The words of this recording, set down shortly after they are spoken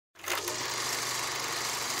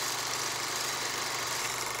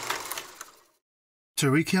To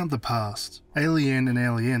recount the past, Alien and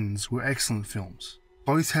Aliens were excellent films.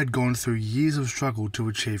 Both had gone through years of struggle to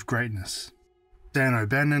achieve greatness. Dan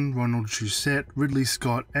O'Bannon, Ronald Shusett, Ridley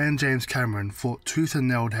Scott and James Cameron fought tooth and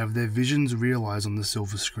nail to have their visions realised on the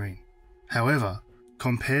silver screen. However,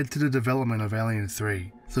 compared to the development of Alien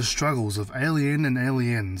 3, the struggles of Alien and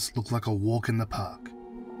Aliens look like a walk in the park.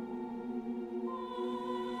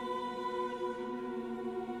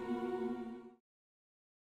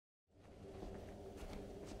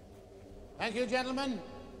 Thank you, gentlemen.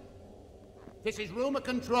 This is Rumour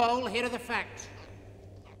Control. Here are the facts.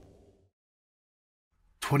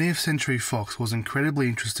 20th Century Fox was incredibly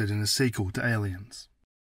interested in a sequel to Aliens.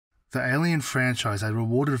 The Alien franchise had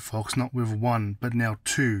rewarded Fox not with one, but now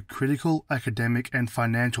two critical, academic and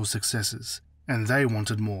financial successes, and they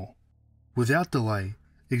wanted more. Without delay,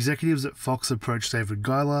 executives at Fox approached David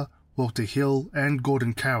Giler, Walter Hill and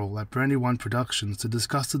Gordon Carroll at Brandywine Productions to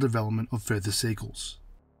discuss the development of further sequels.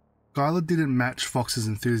 Giler didn't match Fox's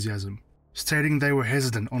enthusiasm, stating they were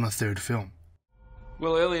hesitant on a third film.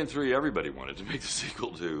 Well, Alien 3, everybody wanted to make the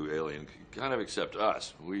sequel to Alien, kind of except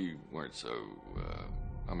us. We weren't so,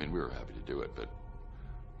 we were happy to do it, but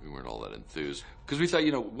we weren't all that enthused. Because we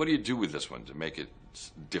thought, what do you do with this one to make it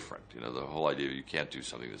different? The whole idea you can't do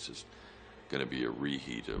something that's just going to be a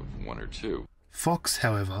reheat of one or two. Fox,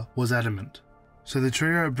 however, was adamant, so the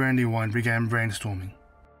trio at Brandywine began brainstorming.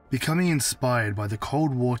 Becoming inspired by the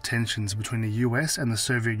Cold War tensions between the US and the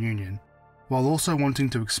Soviet Union, while also wanting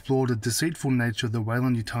to explore the deceitful nature of the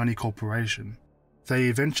Weyland-Yutani Corporation, they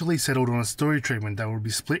eventually settled on a story treatment that would be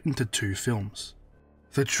split into two films.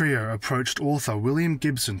 The trio approached author William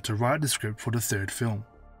Gibson to write the script for the third film.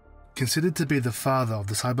 Considered to be the father of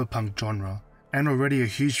the cyberpunk genre, and already a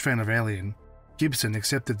huge fan of Alien, Gibson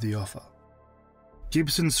accepted the offer.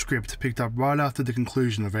 Gibson's script picked up right after the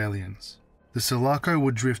conclusion of Aliens. The Sulaco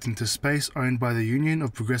would drift into space owned by the Union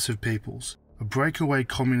of Progressive Peoples, a breakaway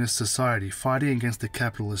communist society fighting against the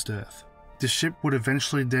capitalist Earth. The ship would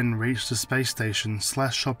eventually then reach the space station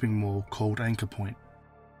 / shopping mall called Anchor Point.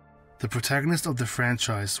 The protagonist of the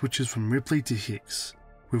franchise switches from Ripley to Hicks,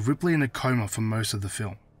 with Ripley in a coma for most of the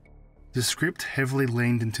film. The script heavily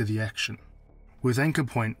leaned into the action, with Anchor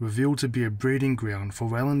Point revealed to be a breeding ground for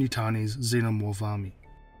Weyland-Yutani's xenomorph army.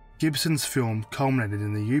 Gibson's film culminated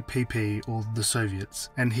in the UPP, or the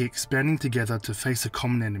Soviets, and Hicks banding together to face a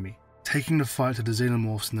common enemy, taking the fight to the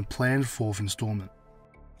xenomorphs in the planned fourth installment.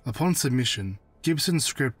 Upon submission, Gibson's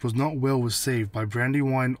script was not well received by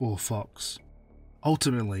Brandywine or Fox.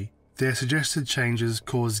 Ultimately, their suggested changes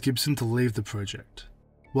caused Gibson to leave the project.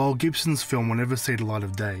 While Gibson's film will never see the light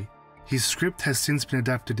of day, his script has since been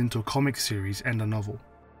adapted into a comic series and a novel.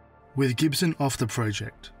 With Gibson off the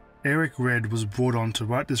project, Eric Red was brought on to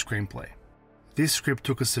write the screenplay. This script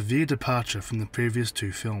took a severe departure from the previous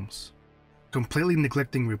two films, completely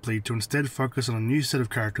neglecting Ripley to instead focus on a new set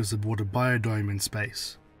of characters aboard a biodome in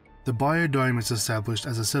space. The biodome is established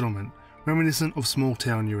as a settlement reminiscent of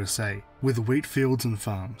small-town USA, with wheat fields and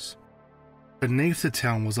farms. Beneath the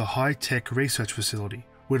town was a high-tech research facility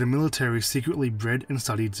where the military secretly bred and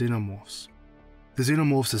studied xenomorphs. The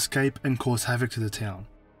xenomorphs escape and cause havoc to the town.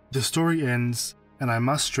 The story ends, and I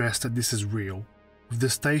must stress that this is real, with the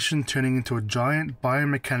station turning into a giant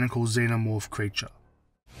biomechanical xenomorph creature.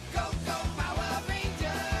 Go, go, Power Rangers!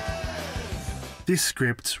 This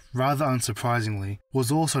script, rather unsurprisingly,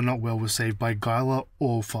 was also not well received by Giler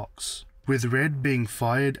or Fox, with Red being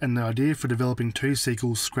fired and the idea for developing two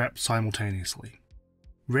sequels scrapped simultaneously.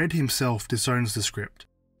 Red himself disowns the script,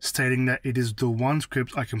 stating that it is the one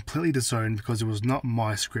script I completely disowned because it was not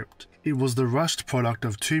my script. It was the rushed product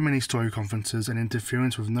of too many story conferences and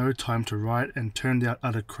interference with no time to write and turned out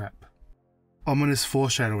utter crap. Ominous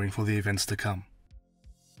foreshadowing for the events to come.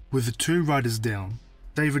 With the two writers down,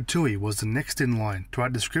 David Twohy was the next in line to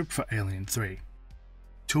write the script for Alien 3.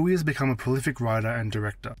 Twohy has become a prolific writer and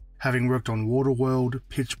director, having worked on Waterworld,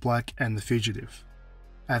 Pitch Black and The Fugitive.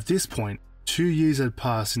 At this point, 2 years had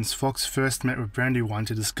passed since Fox first met with Brandywine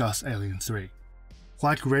to discuss Alien 3.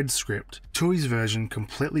 Like Red's script, Twohy's version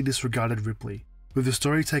completely disregarded Ripley, with the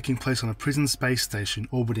story taking place on a prison space station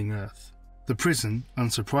orbiting Earth. The prison,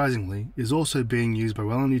 unsurprisingly, is also being used by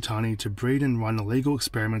Weyland-Yutani to breed and run illegal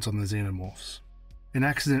experiments on the xenomorphs. An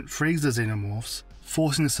accident frees the xenomorphs,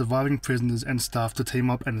 forcing the surviving prisoners and staff to team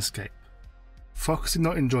up and escape. Fox did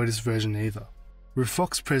not enjoy this version either, with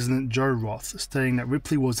Fox president Joe Roth stating that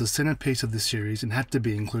Ripley was the centerpiece of the series and had to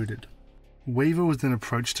be included. Weaver was then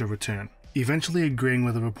approached to return, eventually agreeing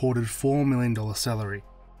with a reported $4 million salary,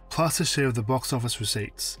 plus a share of the box office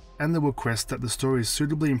receipts, and the request that the story is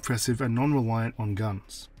suitably impressive and non-reliant on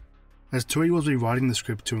guns. As Twohy was rewriting the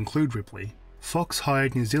script to include Ripley, Fox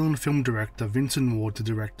hired New Zealand film director Vincent Ward to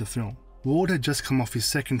direct the film. Ward had just come off his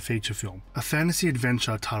second feature film, a fantasy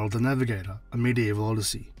adventure titled The Navigator, a medieval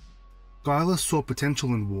odyssey. Giler saw potential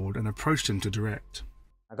in Ward and approached him to direct.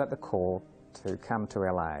 I got the call to come to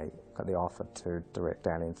LA, got the offer to direct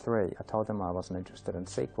Alien 3. I told them I wasn't interested in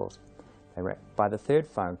sequels. By the third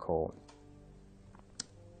phone call,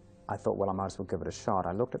 I thought, well, I might as well give it a shot.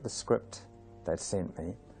 I looked at the script they'd sent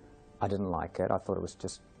me. I didn't like it. I thought it was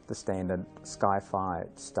just the standard sci-fi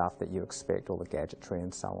stuff that you expect, all the gadgetry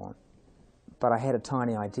and so on. But I had a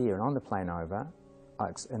tiny idea, and on the plane over,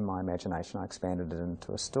 in my imagination, I expanded it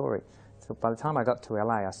into a story. So by the time I got to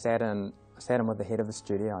LA, I sat in with the head of the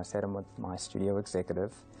studio, I sat in with my studio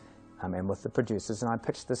executive, and with the producers, and I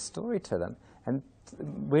pitched this story to them. And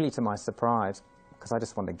really to my surprise, because I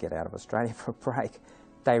just wanted to get out of Australia for a break,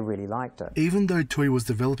 they really liked it. Even though Tui was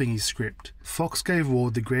developing his script, Fox gave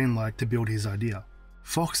Ward the green light to build his idea.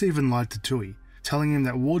 Fox even lied to Tui, telling him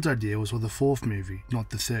that Ward's idea was for the fourth movie, not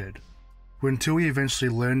the third. When Tui eventually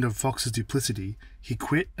learned of Fox's duplicity, he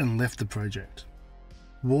quit and left the project.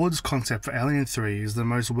 Ward's concept for Alien 3 is the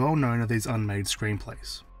most well-known of these unmade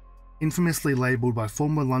screenplays. Infamously labelled by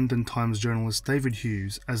former London Times journalist David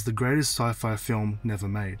Hughes as the greatest sci-fi film never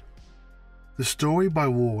made. The story by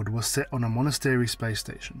Ward was set on a monastery space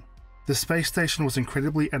station. The space station was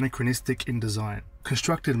incredibly anachronistic in design,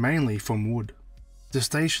 constructed mainly from wood. The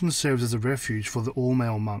station serves as a refuge for the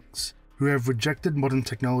all-male monks, who have rejected modern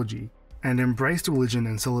technology and embraced religion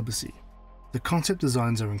and celibacy. The concept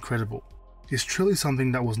designs are incredible. It's truly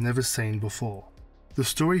something that was never seen before. The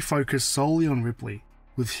story focused solely on Ripley,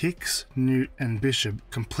 with Hicks, Newt and Bishop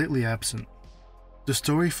completely absent. The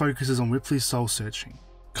story focuses on Ripley's soul-searching,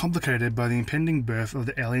 complicated by the impending birth of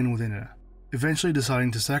the alien within her, eventually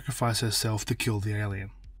deciding to sacrifice herself to kill the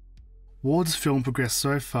alien. Ward's film progressed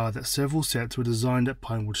so far that several sets were designed at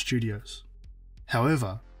Pinewood Studios.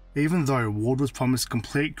 However, even though Ward was promised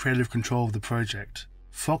complete creative control of the project,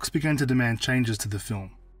 Fox began to demand changes to the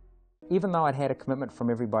film. Even though I'd had a commitment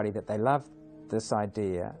from everybody that they loved this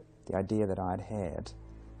idea, the idea that I'd had,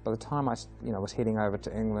 by the time I was heading over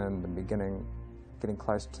to England and getting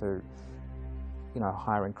close to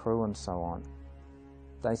hiring crew and so on,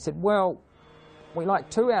 they said, well, we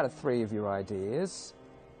like 2 out of 3 of your ideas.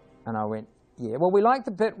 And I went, yeah, well, we like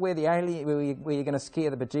the bit where the alien, where you're going to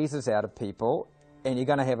scare the bejesus out of people and you're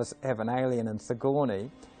going to have an alien in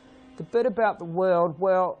Sigourney. The bit about the world,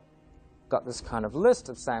 well, got this kind of list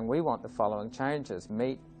of saying we want the following changes.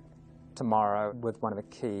 Meet tomorrow with one of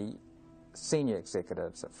the key senior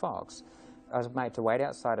executives at Fox. I was made to wait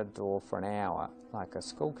outside a door for an hour like a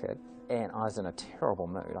school kid, and I was in a terrible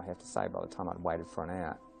mood, I have to say, by the time I'd waited for an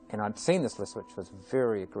hour. And I'd seen this list, which was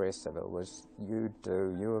very aggressive. It was you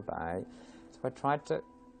do, you obey. So I tried to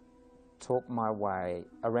talk my way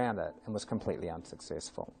around it and was completely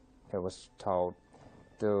unsuccessful. I was told,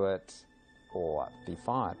 do it or be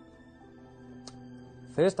fired.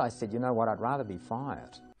 First I said, you know what, I'd rather be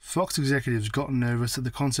fired. Fox executives got nervous that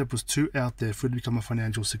the concept was too out there for it to become a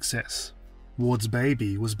financial success. Ward's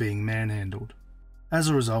baby was being manhandled. As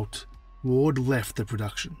a result, Ward left the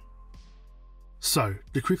production. So,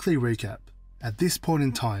 to quickly recap, at this point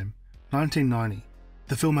in time, 1990,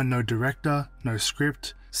 the film had no director, no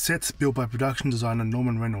script, sets built by production designer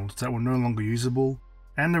Norman Reynolds that were no longer usable,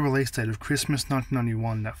 and a release date of Christmas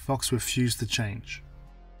 1991 that Fox refused to change.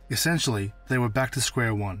 Essentially, they were back to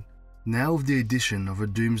square one, now with the addition of a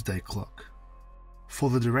doomsday clock. For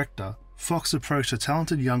the director, Fox approached a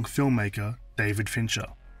talented young filmmaker, David Fincher.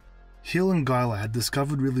 Hill and Giler had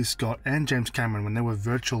discovered Ridley Scott and James Cameron when they were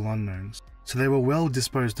virtual unknowns, so they were well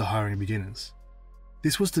disposed to hiring beginners.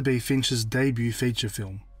 This was to be Fincher's debut feature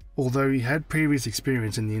film, although he had previous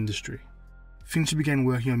experience in the industry. Fincher began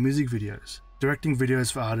working on music videos, directing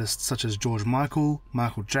videos for artists such as George Michael,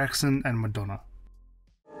 Michael Jackson and Madonna.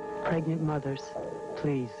 Pregnant mothers,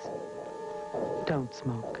 please, don't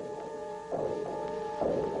smoke.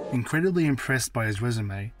 Incredibly impressed by his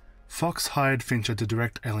resume, Fox hired Fincher to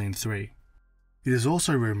direct Alien 3. It is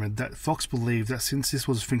also rumoured that Fox believed that since this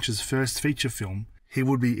was Fincher's first feature film, he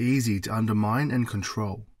would be easy to undermine and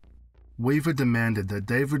control. Weaver demanded that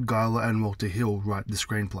David Giler and Walter Hill write the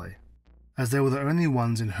screenplay, as they were the only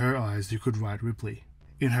ones in her eyes who could write Ripley.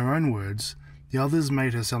 In her own words, the others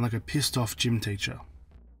made her sound like a pissed-off gym teacher.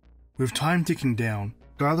 With time ticking down,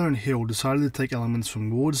 Giler and Hill decided to take elements from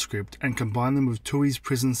Ward's script and combine them with Tui's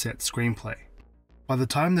prison set screenplay. By the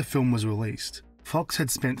time the film was released, Fox had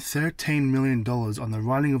spent $13 million on the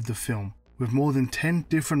writing of the film, with more than 10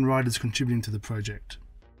 different writers contributing to the project.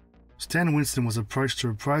 Stan Winston was approached to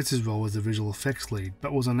reprise his role as the visual effects lead,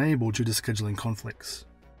 but was unable due to scheduling conflicts.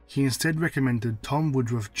 he instead recommended Tom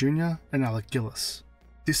Woodruff Jr. and Alec Gillis.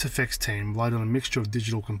 This effects team relied on a mixture of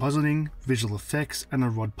digital compositing, visual effects, and a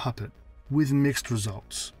rod puppet, with mixed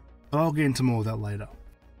results, but I'll get into more of that later.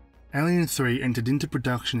 Alien 3 entered into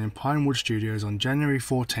production in Pinewood Studios on January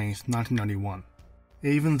 14, 1991,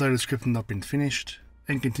 even though the script had not been finished,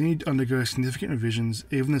 and continued to undergo significant revisions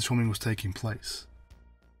even as filming was taking place.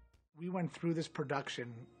 We went through this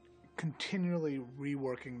production continually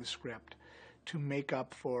reworking the script to make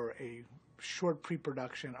up for a short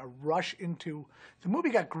pre-production, a rush into... The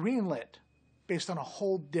movie got greenlit based on a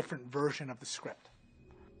whole different version of the script.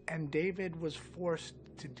 And David was forced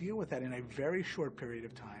to deal with that in a very short period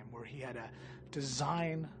of time, where he had to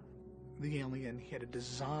design the alien, he had to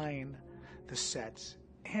design the sets,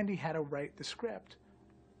 and he had to write the script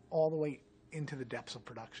all the way into the depths of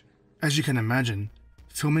production. As you can imagine,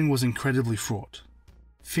 filming was incredibly fraught.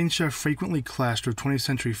 Fincher frequently clashed with 20th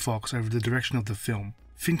Century Fox over the direction of the film.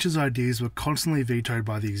 Fincher's ideas were constantly vetoed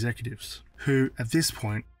by the executives, who, at this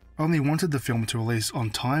point, only wanted the film to release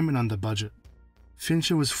on time and under budget.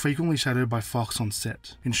 Fincher was frequently shadowed by Fox on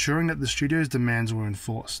set, ensuring that the studio's demands were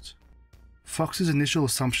enforced. Fox's initial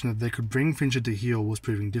assumption that they could bring Fincher to heel was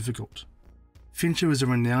proving difficult. Fincher is a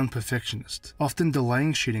renowned perfectionist, often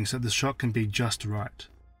delaying shooting so that the shot can be just right.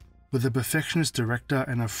 With a perfectionist director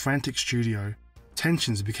and a frantic studio,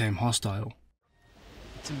 tensions became hostile.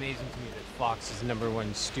 It's amazing to me that Fox is the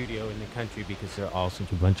 #1 studio in the country because they're all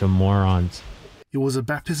such a bunch of morons. It was a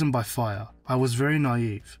baptism by fire. I was very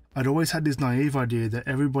naive. I'd always had this naive idea that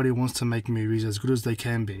everybody wants to make movies as good as they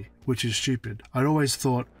can be, which is stupid. I'd always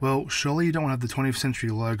thought, well, surely you don't want to have the 20th Century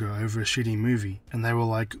logo over a shitty movie, and they were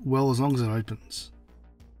like, well, as long as it opens.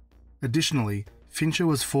 Additionally, Fincher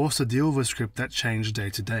was forced to deal with a script that changed day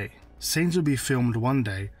to day. Scenes would be filmed one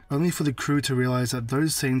day, only for the crew to realise that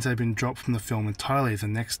those scenes had been dropped from the film entirely the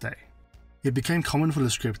next day. It became common for the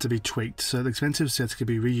script to be tweaked so that expensive sets could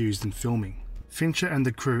be reused in filming. Fincher and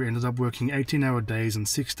the crew ended up working 18-hour days and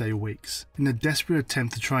 6-day weeks, in a desperate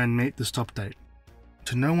attempt to try and meet the stop date.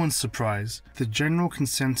 To no one's surprise, the general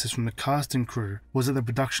consensus from the cast and crew was that the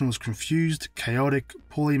production was confused, chaotic,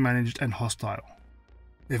 poorly managed, and hostile.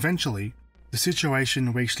 Eventually, the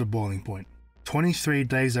situation reached a boiling point. 23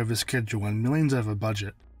 days over schedule and millions over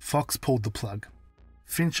budget, Fox pulled the plug.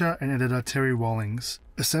 Fincher and editor Terry Rawlings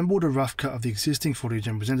assembled a rough cut of the existing footage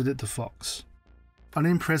and presented it to Fox.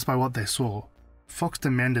 Unimpressed by what they saw, Fox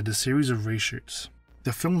demanded a series of reshoots.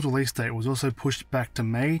 The film's release date was also pushed back to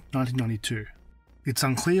May 1992. It's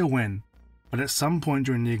unclear when, but at some point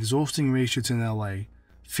during the exhausting reshoots in LA,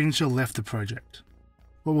 Fincher left the project.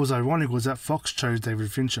 What was ironic was that Fox chose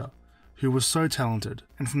David Fincher, who was so talented,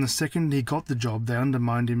 and from the second he got the job they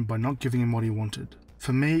undermined him by not giving him what he wanted.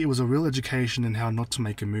 For me, it was a real education in how not to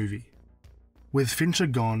make a movie. With Fincher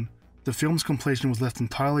gone, the film's completion was left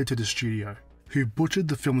entirely to the studio, who butchered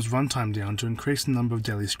the film's runtime down to increase the number of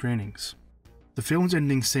daily screenings. The film's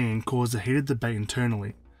ending scene caused a heated debate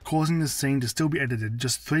internally, causing the scene to still be edited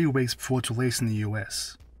just 3 weeks before its release in the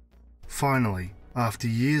US. Finally, after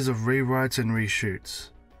years of rewrites and reshoots,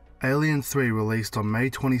 Alien 3 released on May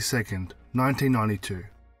 22nd, 1992.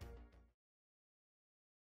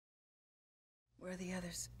 Where are the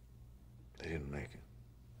others? They didn't make it.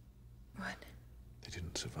 What? They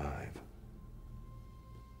didn't survive.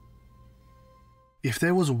 If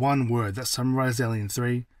there was one word that summarized Alien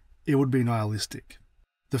 3, it would be nihilistic.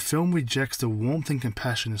 The film rejects the warmth and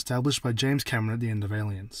compassion established by James Cameron at the end of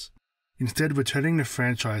Aliens, instead returning the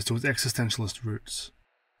franchise to its existentialist roots.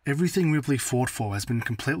 Everything Ripley fought for has been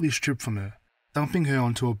completely stripped from her, dumping her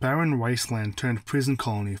onto a barren wasteland turned prison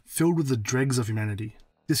colony filled with the dregs of humanity.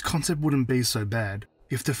 This concept wouldn't be so bad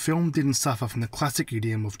if the film didn't suffer from the classic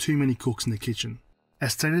idiom of too many cooks in the kitchen.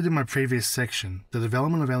 As stated in my previous section, the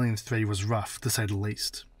development of Alien 3 was rough, to say the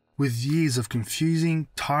least, with years of confusing,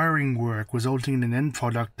 tiring work resulting in an end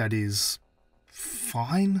product that is...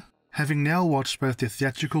 fine? Having now watched both the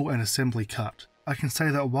theatrical and assembly cut, I can say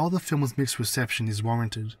that while the film's mixed reception is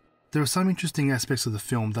warranted, there are some interesting aspects of the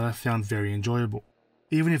film that I found very enjoyable,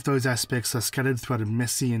 even if those aspects are scattered throughout a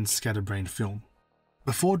messy and scatterbrained film.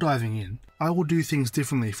 Before diving in, I will do things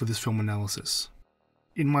differently for this film analysis.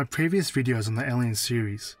 In my previous videos on the Alien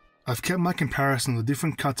series, I've kept my comparison of the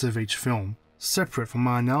different cuts of each film separate from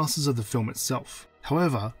my analysis of the film itself.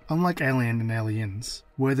 However, unlike Alien and Aliens,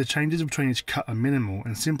 where the changes between each cut are minimal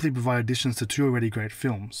and simply provide additions to 2 already great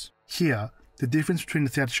films, here, the difference between the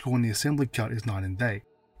theatrical and the assembly cut is night and day.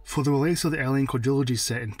 For the release of the Alien quadrilogy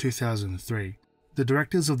set in 2003, the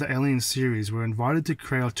directors of the Alien series were invited to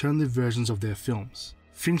create alternative versions of their films.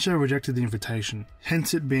 Fincher rejected the invitation,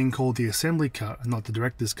 hence it being called the assembly cut and not the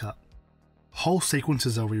director's cut. Whole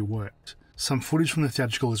sequences are reworked, some footage from the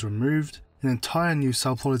theatrical is removed, an entire new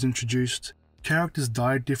subplot is introduced, characters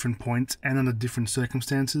die at different points and under different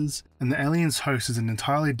circumstances, and the alien's host is an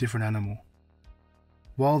entirely different animal.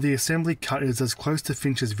 While the assembly cut is as close to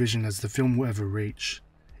Fincher's vision as the film will ever reach,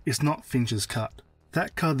 it's not Fincher's cut.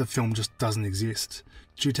 That cut of the film just doesn't exist,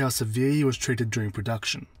 due to how severe he was treated during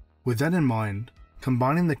production. With that in mind,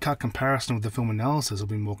 combining the cut comparison with the film analysis will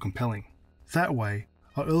be more compelling. That way,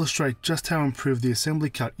 I'll illustrate just how improved the assembly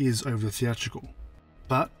cut is over the theatrical.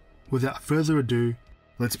 But, without further ado,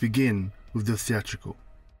 let's begin with the theatrical.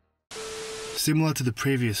 Similar to the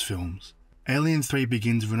previous films, Alien 3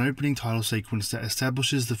 begins with an opening title sequence that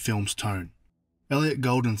establishes the film's tone. Elliot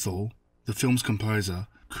Goldenthal, the film's composer,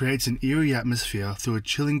 creates an eerie atmosphere through a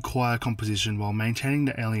chilling choir composition while maintaining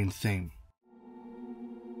the Alien theme.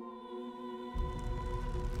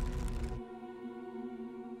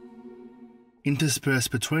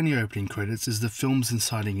 Interspersed between the opening credits is the film's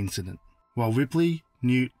inciting incident. While Ripley,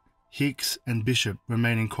 Newt, Hicks and Bishop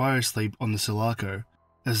remain in cryosleep on the Sulaco,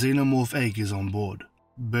 a xenomorph egg is on board.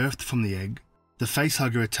 Birthed from the egg, the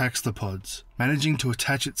facehugger attacks the pods, managing to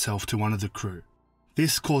attach itself to one of the crew.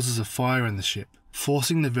 This causes a fire in the ship,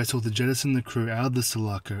 forcing the vessel to jettison the crew out of the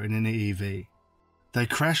Sulaco in an EEV. They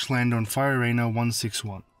crash land on Fiorina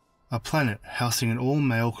 161, a planet housing an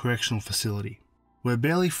all-male correctional facility. We're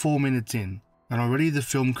barely 4 minutes in, and already the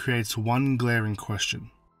film creates one glaring question.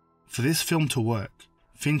 For this film to work,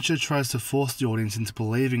 Fincher tries to force the audience into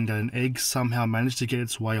believing that an egg somehow managed to get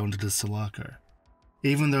its way onto the Sulaco,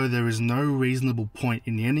 even though there is no reasonable point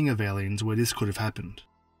in the ending of Aliens where this could have happened.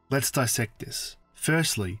 Let's dissect this.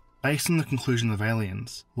 Firstly, based on the conclusion of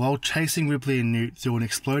Aliens, while chasing Ripley and Newt through an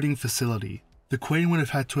exploding facility, the Queen would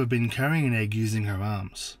have had to have been carrying an egg using her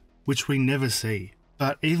arms, which we never see.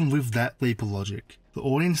 But even with that leap of logic, the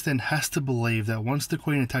audience then has to believe that once the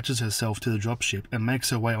Queen attaches herself to the dropship and makes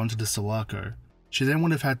her way onto the Sulaco, she then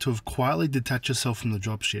would have had to have quietly detached herself from the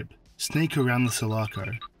dropship, sneak around the Sulaco,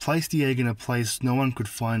 place the egg in a place no one could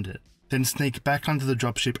find it, then sneak back onto the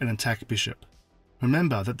dropship and attack Bishop.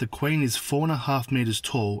 Remember that the Queen is 4.5 meters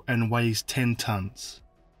tall and weighs 10 tons.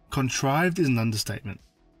 Contrived is an understatement.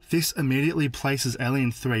 This immediately places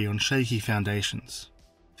Alien 3 on shaky foundations.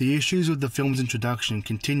 The issues with the film's introduction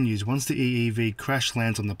continues once the EEV crash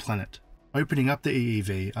lands on the planet. Opening up the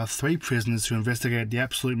EEV are 3 prisoners who investigate the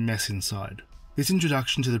absolute mess inside. This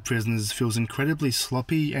introduction to the prisoners feels incredibly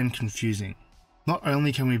sloppy and confusing. Not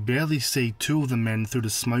only can we barely see 2 of the men through the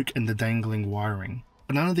smoke and the dangling wiring,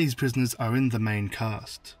 but none of these prisoners are in the main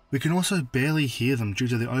cast. We can also barely hear them due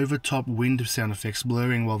to the over-top wind sound effects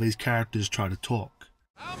blurring while these characters try to talk.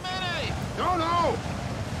 How many? Don't know.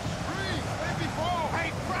 3, maybe 4.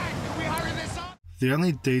 Hey, Frank, can we hurry this up? The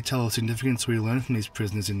only detail of significance we learn from these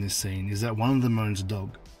prisoners in this scene is that one of them owns a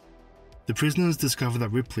dog. The prisoners discover that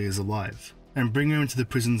Ripley is alive, and bring her into the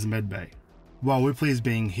prison's medbay. While Ripley is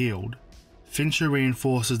being healed, Fincher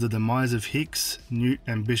reinforces the demise of Hicks, Newt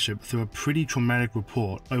and Bishop through a pretty traumatic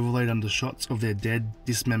report overlaid under shots of their dead,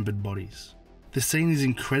 dismembered bodies. The scene is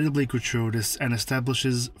incredibly gratuitous and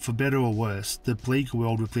establishes, for better or worse, the bleak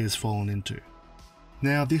world Ripley has fallen into.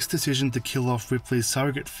 Now, this decision to kill off Ripley's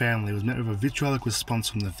surrogate family was met with a vitriolic response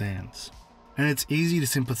from the fans, and it's easy to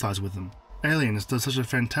sympathise with them. Aliens does such a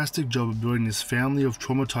fantastic job of building this family of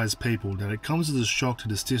traumatized people that it comes as a shock to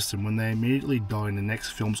the system when they immediately die in the next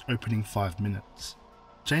film's opening 5 minutes.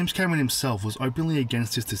 James Cameron himself was openly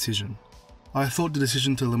against this decision. I thought the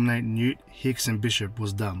decision to eliminate Newt, Hicks and Bishop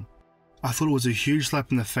was dumb. I thought it was a huge slap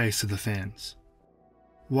in the face to the fans.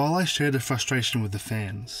 While I share the frustration with the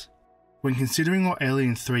fans, when considering what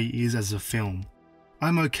Alien 3 is as a film,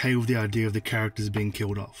 I'm okay with the idea of the characters being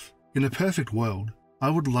killed off. In a perfect world, I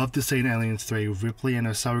would love to see an Alien 3 with Ripley and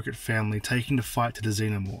her surrogate family taking the fight to the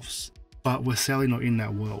xenomorphs, but we're sadly not in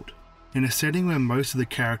that world. In a setting where most of the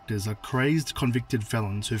characters are crazed, convicted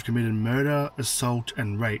felons who have committed murder, assault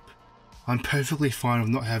and rape, I'm perfectly fine with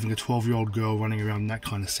not having a 12-year-old girl running around in that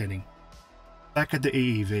kind of setting. Back at the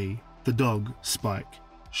EEV, the dog, Spike,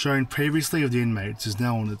 shown previously of the inmates, is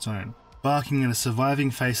now on its own, barking at a surviving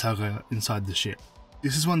facehugger inside the ship.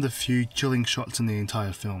 This is one of the few chilling shots in the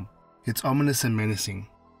entire film. It's ominous and menacing.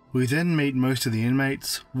 We then meet most of the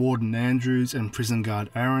inmates, Warden Andrews and prison guard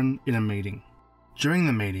Aaron, in a meeting. During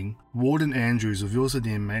the meeting, Warden Andrews reveals to the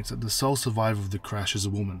inmates that the sole survivor of the crash is a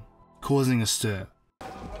woman, causing a stir.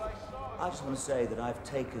 I just want to say that I've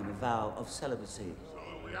taken a vow of celibacy.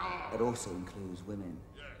 That also includes women.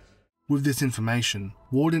 With this information,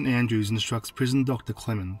 Warden Andrews instructs prison Dr.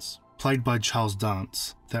 Clemens, played by Charles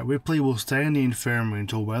Dance, that Ripley will stay in the infirmary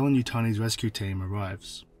until Weyland-Yutani's rescue team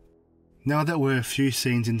arrives. Now that we're a few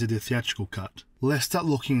scenes into the theatrical cut, let's start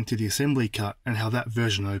looking into the assembly cut and how that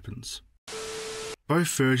version opens.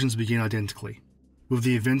 Both versions begin identically, with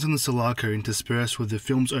the events on the Sulaco interspersed with the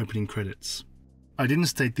film's opening credits. I didn't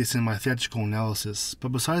state this in my theatrical analysis,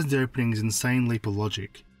 but besides the opening's insane leap of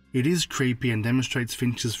logic, it is creepy and demonstrates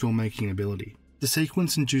Fincher's filmmaking ability. The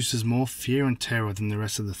sequence induces more fear and terror than the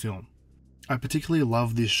rest of the film. I particularly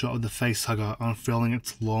love this shot of the facehugger unfurling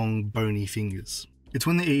its long, bony fingers. It's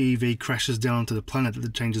when the EEV crashes down onto the planet that the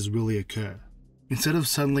changes really occur. Instead of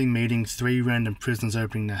suddenly meeting 3 random prisoners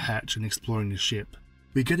opening the hatch and exploring the ship,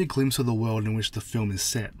 we get a glimpse of the world in which the film is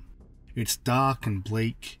set. It's dark and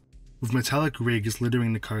bleak, with metallic rigs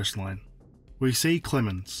littering the coastline. We see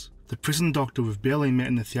Clemens, the prison doctor we've barely met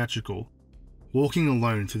in the theatrical, walking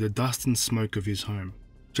alone through the dust and smoke of his home.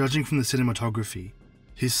 Judging from the cinematography,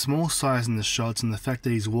 his small size in the shots and the fact that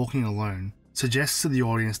he's walking alone suggests to the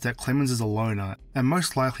audience that Clemens is a loner and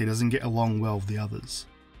most likely doesn't get along well with the others.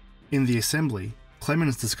 In the assembly,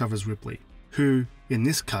 Clemens discovers Ripley, who, in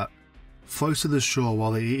this cut, floats to the shore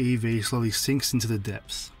while the EEV slowly sinks into the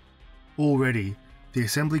depths. Already, the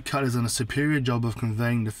assembly cut has done a superior job of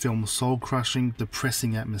conveying the film's soul-crushing,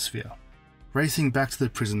 depressing atmosphere. Racing back to the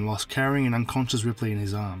prison whilst carrying an unconscious Ripley in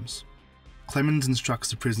his arms, Clemens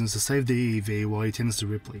instructs the prisoners to save the EEV while he tends to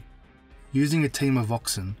Ripley. Using a team of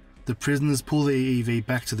oxen, the prisoners pull the EEV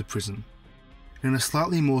back to the prison. In a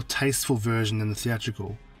slightly more tasteful version than the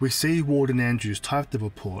theatrical, we see Warden Andrews type the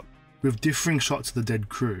report, with differing shots of the dead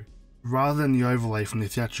crew, rather than the overlay from the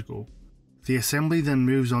theatrical. The assembly then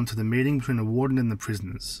moves on to the meeting between the warden and the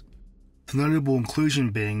prisoners. The notable inclusion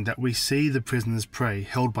being that we see the prisoners' prey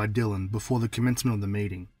held by Dylan before the commencement of the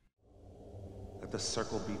meeting. Let the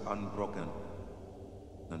circle be unbroken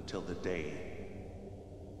until the day.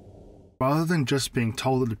 Rather than just being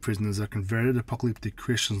told that the prisoners are converted apocalyptic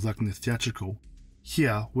Christians like in the theatrical,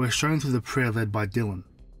 here we're shown through the prayer led by Dylan.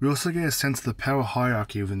 We also get a sense of the power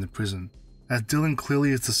hierarchy within the prison, as Dylan clearly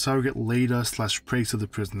is the surrogate leader / priest of the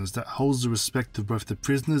prisoners that holds the respect of both the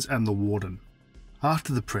prisoners and the warden.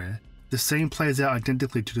 After the prayer, the scene plays out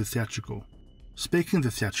identically to the theatrical. Speaking of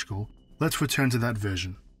the theatrical, let's return to that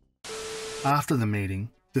version. After the meeting,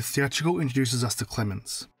 the theatrical introduces us to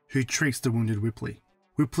Clemens, who treats the wounded Ripley.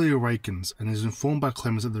 Ripley awakens and is informed by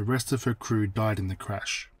Clemens that the rest of her crew died in the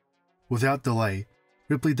crash. Without delay,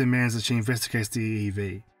 Ripley demands that she investigates the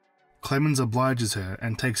EEV. Clemens obliges her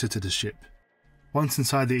and takes her to the ship. Once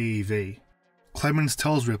inside the EEV, Clemens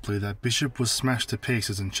tells Ripley that Bishop was smashed to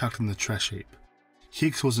pieces and chucked in the trash heap.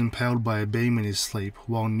 Hicks was impaled by a beam in his sleep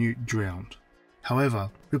while Newt drowned. However,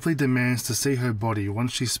 Ripley demands to see her body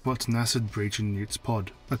once she spots an acid breach in Newt's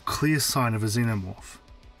pod, a clear sign of a xenomorph.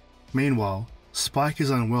 Meanwhile, Spike is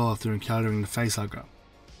unwell after encountering the facehugger,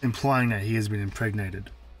 implying that he has been impregnated.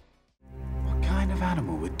 What kind of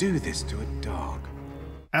animal would do this to a dog?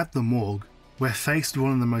 At the morgue, we're faced with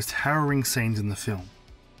one of the most harrowing scenes in the film.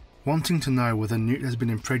 Wanting to know whether Newt has been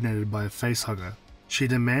impregnated by a facehugger, she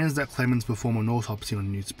demands that Clemens perform an autopsy on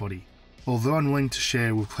Newt's body. Although unwilling to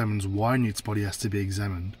share with Clemens why Newt's body has to be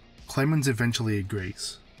examined, Clemens eventually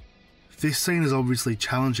agrees. This scene is obviously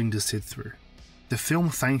challenging to sit through. The film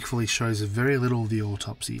thankfully shows very little of the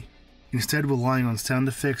autopsy, instead relying on sound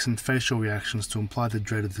effects and facial reactions to imply the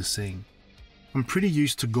dread of the scene. I'm pretty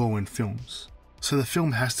used to gore in films, so the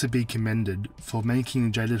film has to be commended for making a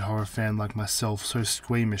jaded horror fan like myself so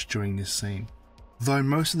squeamish during this scene. Though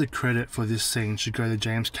most of the credit for this scene should go to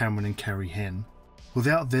James Cameron and Carrie Henn.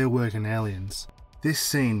 Without their work in Aliens, this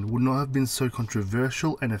scene would not have been so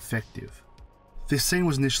controversial and effective. This scene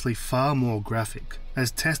was initially far more graphic, as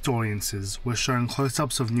test audiences were shown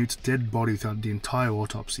close-ups of Newt's dead body throughout the entire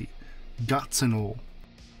autopsy, guts and all.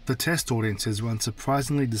 The test audiences were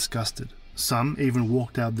unsurprisingly disgusted. Some even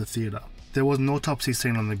walked out of the theatre. There was an autopsy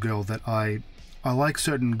scene on the girl that I like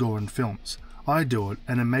certain gore in films. I do it,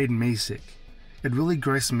 and it made me sick. It really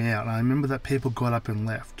grossed me out, and I remember that people got up and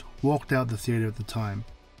left, walked out the theatre at the time,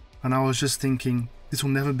 and I was just thinking, this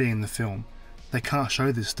will never be in the film. They can't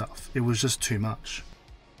show this stuff, it was just too much.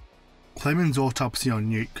 Clemens' autopsy on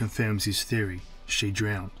Newt confirms his theory, she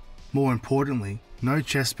drowned. More importantly, no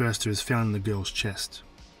chest burster is found in the girl's chest.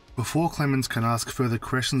 Before Clemens can ask further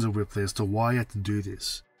questions of Ripley as to why he had to do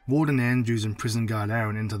this, Warden Andrews and prison guard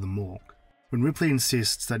Aaron enter the morgue. When Ripley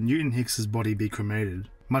insists that Newton Hicks's body be cremated,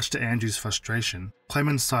 much to Andrews' frustration,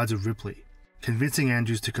 Clemens sides with Ripley, convincing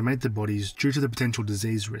Andrews to cremate the bodies due to the potential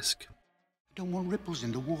disease risk. I don't want ripples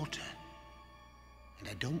in the water. And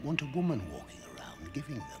I don't want a woman walking around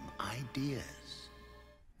giving them ideas.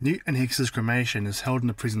 Newt and Hicks's cremation is held in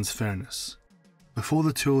the prison's furnace. Before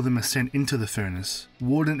the two of them are sent into the furnace,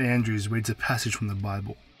 Warden Andrews reads a passage from the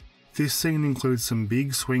Bible. This scene includes some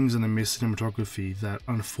big swings and a miss cinematography that,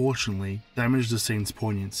 unfortunately, damage the scene's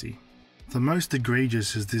poignancy. The most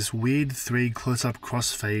egregious is this weird 3 close-up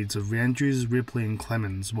crossfades of Andrews, Ripley and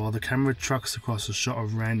Clemens while the camera trucks across a shot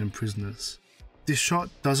of random prisoners. This shot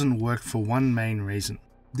doesn't work for one main reason.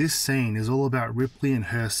 This scene is all about Ripley and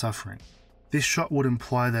her suffering. This shot would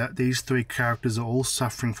imply that these 3 characters are all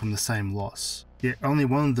suffering from the same loss, yet only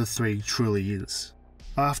one of the 3 truly is.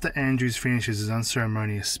 After Andrews finishes his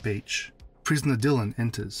unceremonious speech, prisoner Dylan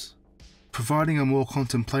enters, providing a more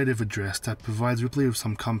contemplative address that provides Ripley with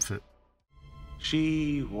some comfort.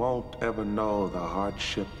 She won't ever know the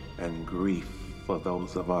hardship and grief for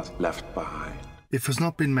those of us left behind. If it's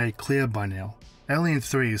not been made clear by now, Alien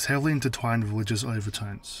 3 is heavily intertwined with religious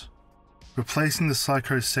overtones, replacing the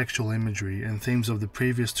psychosexual imagery and themes of the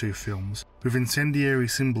previous 2 films with incendiary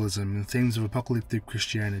symbolism and themes of apocalyptic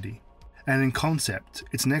Christianity. And in concept,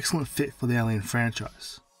 it's an excellent fit for the Alien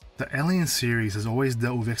franchise. The Alien series has always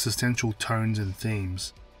dealt with existential tones and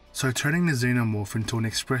themes, so turning the xenomorph into an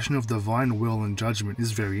expression of divine will and judgment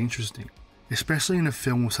is very interesting, especially in a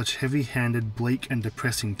film with such heavy-handed, bleak and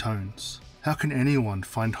depressing tones. How can anyone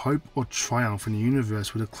find hope or triumph in a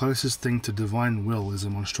universe where the closest thing to divine will is a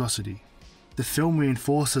monstrosity? The film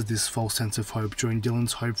reinforces this false sense of hope during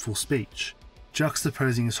Dylan's hopeful speech,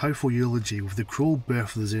 juxtaposing his hopeful eulogy with the cruel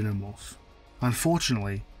birth of the xenomorph.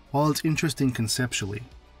 Unfortunately, while it's interesting conceptually,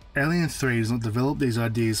 Alien 3 does not develop these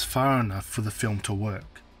ideas far enough for the film to work,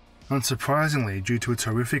 unsurprisingly due to its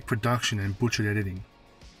horrific production and butchered editing.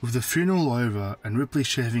 With the funeral over and Ripley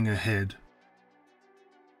shaving her head,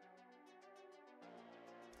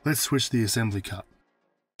 let's switch to the assembly cut.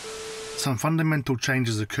 Some fundamental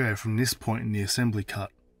changes occur from this point in the assembly cut.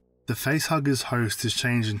 The facehugger's host is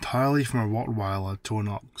changed entirely from a Rottweiler to an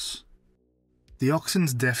ox. The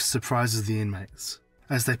oxen's death surprises the inmates,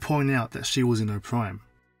 as they point out that she was in her prime.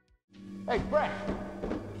 Hey, Frank!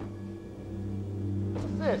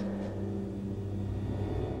 What's this?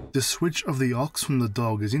 The switch of the ox from the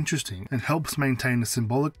dog is interesting and helps maintain the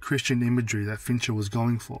symbolic Christian imagery that Fincher was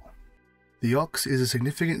going for. The ox is a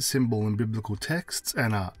significant symbol in biblical texts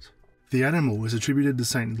and art. The animal is attributed to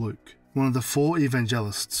St. Luke, one of the 4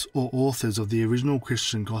 evangelists or authors of the original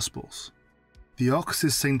Christian Gospels. The ox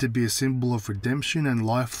is seen to be a symbol of redemption and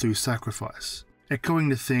life through sacrifice, echoing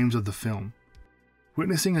the themes of the film.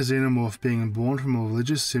 Witnessing a xenomorph being born from a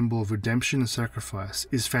religious symbol of redemption and sacrifice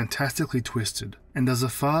is fantastically twisted, and does a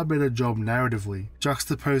far better job narratively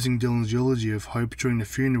juxtaposing Dylan's eulogy of hope during the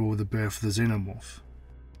funeral of the birth of the xenomorph.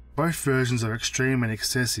 Both versions are extreme and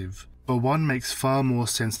excessive, but one makes far more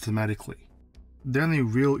sense thematically. The only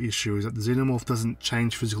real issue is that the xenomorph doesn't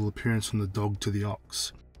change physical appearance from the dog to the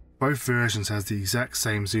ox. Both versions has the exact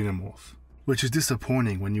same xenomorph, which is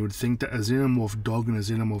disappointing when you would think that a xenomorph dog and a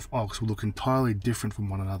xenomorph ox would look entirely different from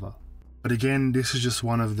one another. But again, this is just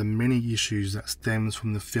one of the many issues that stems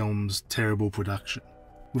from the film's terrible production.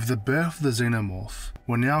 With the birth of the xenomorph,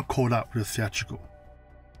 we're now caught up with the theatrical.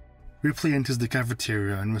 Ripley enters the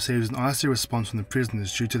cafeteria and receives an icy response from the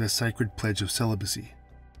prisoners due to their sacred pledge of celibacy.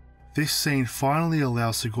 This scene finally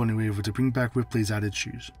allows Sigourney Weaver to bring back Ripley's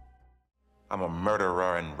attitude. I'm a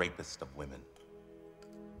murderer and rapist of women.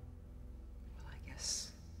 Well, I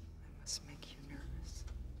guess I must make you nervous.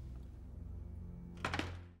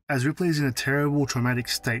 As Ripley is in a terrible, traumatic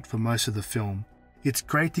state for most of the film, it's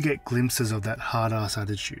great to get glimpses of that hard-ass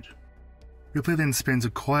attitude. Ripley then spends a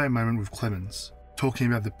quiet moment with Clemens, talking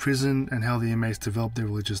about the prison and how the inmates develop their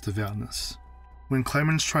religious devoutness. When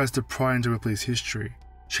Clemens tries to pry into Ripley's history,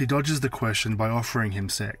 she dodges the question by offering him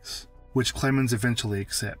sex, which Clemens eventually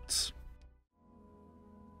accepts.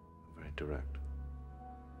 Very direct.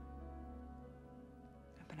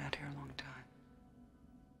 I've been out here a long time.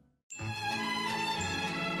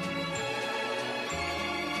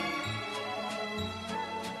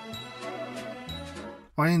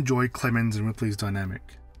 I enjoy Clemens and Ripley's dynamic.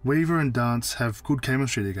 Weaver and Dance have good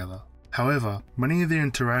chemistry together. However, many of their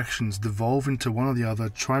interactions devolve into one or the other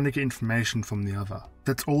trying to get information from the other.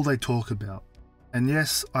 That's all they talk about. And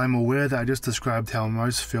yes, I'm aware that I just described how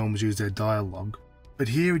most films use their dialogue, but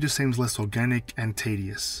here it just seems less organic and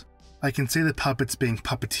tedious. I can see the puppets being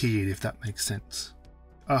puppeteered, if that makes sense.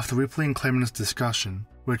 After Ripley and Clemens' discussion,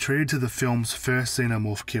 we're treated to the film's first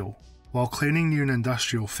xenomorph kill. While cleaning near an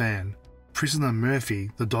industrial fan, prisoner Murphy,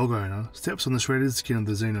 the dog owner, steps on the shredded skin of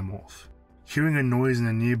the xenomorph. Hearing a noise in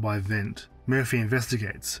a nearby vent, Murphy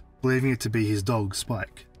investigates, believing it to be his dog,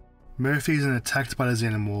 Spike. Murphy is then attacked by the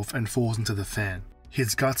xenomorph and falls into the fan,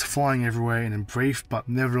 his guts flying everywhere in a brief but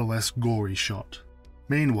nevertheless gory shot.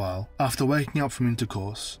 Meanwhile, after waking up from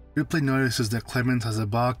intercourse, Ripley notices that Clemens has a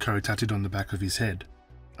barcode tattooed on the back of his head,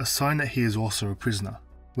 a sign that he is also a prisoner.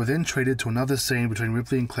 We're then treated to another scene between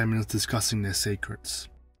Ripley and Clemens discussing their secrets.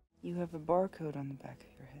 You have a barcode on the back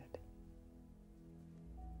of your head.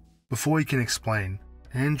 Before he can explain,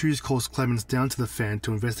 Andrews calls Clemens down to the fan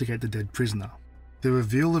to investigate the dead prisoner. The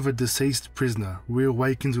reveal of a deceased prisoner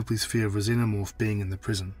reawakens Ripley's fear of a xenomorph being in the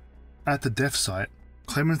prison. At the death site,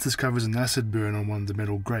 Clemens discovers an acid burn on one of the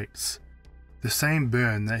metal grates, the same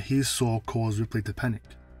burn that he saw caused Ripley to panic.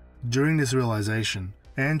 During this realization,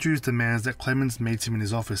 Andrews demands that Clemens meets him in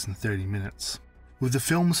his office in 30 minutes. With the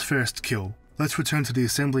film's first kill, let's return to the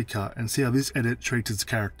assembly cut and see how this edit treats its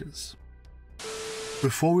characters.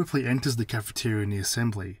 Before Ripley enters the cafeteria in the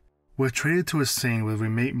assembly, we're treated to a scene where we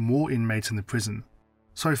meet more inmates in the prison.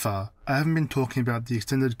 So far, I haven't been talking about the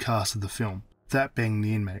extended cast of the film, that being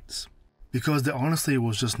the inmates, because there honestly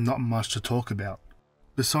was just not much to talk about.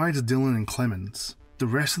 Besides Dylan and Clemens, the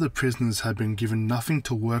rest of the prisoners have been given nothing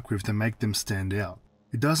to work with to make them stand out.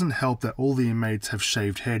 It doesn't help that all the inmates have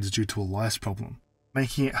shaved heads due to a lice problem,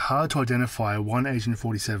 making it hard to identify one Agent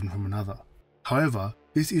 47 from another. However,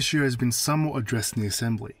 this issue has been somewhat addressed in the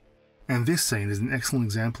assembly, and this scene is an excellent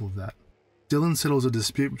example of that. Dylan settles a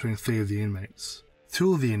dispute between 3 of the inmates.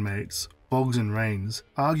 2 of the inmates, Boggs and Rains,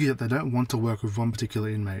 argue that they don't want to work with one particular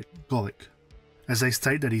inmate, Golic, as they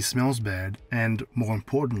state that he smells bad and, more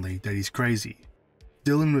importantly, that he's crazy.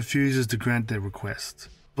 Dylan refuses to grant their request,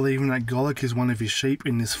 believing that Golic is one of his sheep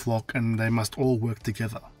in this flock and they must all work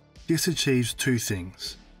together. This achieves 2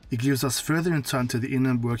 things. It gives us further insight into the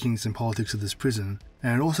inner workings and politics of this prison,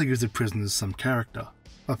 and it also gives the prisoners some character.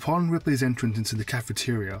 Upon Ripley's entrance into the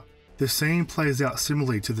cafeteria, the scene plays out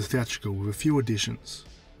similarly to the theatrical with a few additions.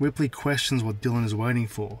 Ripley questions what Dylan is waiting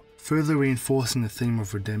for, further reinforcing the theme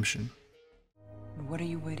of redemption. What are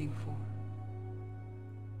you waiting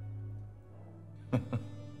for?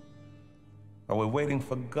 Are we waiting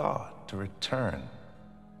for God to return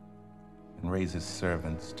and raise his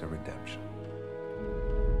servants to redemption?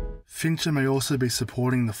 Fincher may also be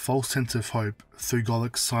supporting the false sense of hope through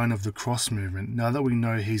Golic's Sign of the Cross movement now that we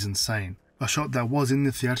know he's insane, a shot that was in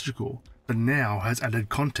the theatrical, but now has added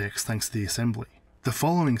context thanks to the assembly. The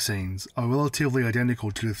following scenes are relatively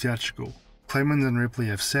identical to the theatrical. Clemens and Ripley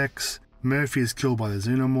have sex, Murphy is killed by the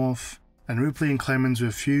xenomorph, and Ripley and Clemens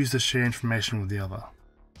refuse to share information with the other.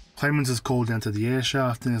 Clemens is called down to the air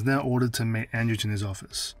shaft and is now ordered to meet Andrews in his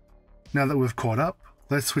office. Now that we've caught up,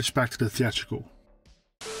 let's switch back to the theatrical.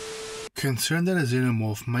 Concerned that a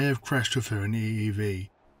xenomorph may have crashed with her in EEV,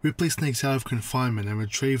 Ripley sneaks out of confinement and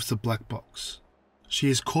retrieves the black box. She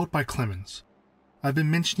is caught by Clemens. I've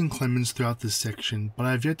been mentioning Clemens throughout this section, but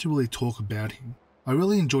I have yet to really talk about him. I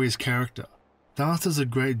really enjoy his character. Dance does a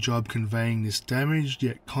great job conveying this damaged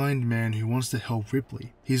yet kind man who wants to help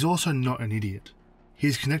Ripley. He's also not an idiot.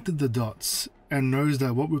 He's connected the dots and knows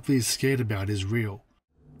that what Ripley is scared about is real.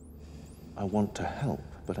 I want to help,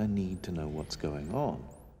 but I need to know what's going on.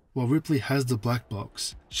 While Ripley has the black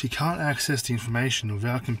box, she can't access the information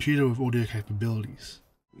without a computer with audio capabilities.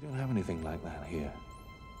 We don't have anything like that here.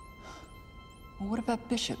 Well, what about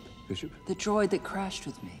Bishop? Bishop? The droid that crashed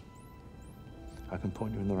with me. I can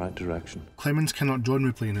point you in the right direction. Clemens cannot join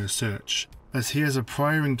Ripley in her search, as he has a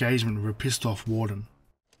prior engagement with a pissed-off warden.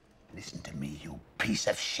 Listen to me, you piece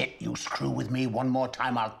of shit. You screw with me one more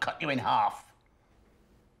time, I'll cut you in half.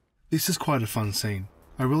 This is quite a fun scene.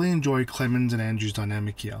 I really enjoy Clemens and Andrews'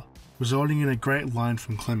 dynamic here, resulting in a great line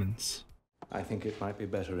from Clemens. I think it might be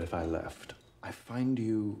better if I left. I find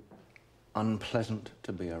you unpleasant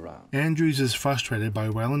to be around. Andrews is frustrated by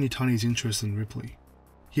Weyland-Yutani's interest in Ripley.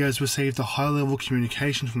 He has received a high-level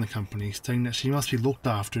communication from the company stating that she must be looked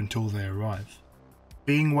after until they arrive.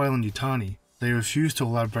 Being Weyland-Yutani, they refuse to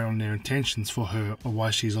elaborate on their intentions for her or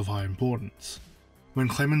why she is of high importance. When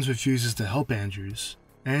Clemens refuses to help Andrews,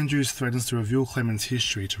 Andrews threatens to reveal Clemens'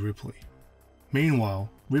 history to Ripley.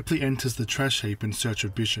 Meanwhile, Ripley enters the trash heap in search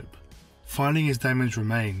of Bishop. Finding his damaged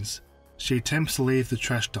remains, she attempts to leave the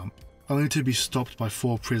trash dump, only to be stopped by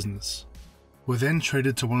 4 prisoners. We're then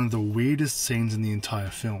treated to one of the weirdest scenes in the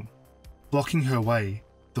entire film. Blocking her way,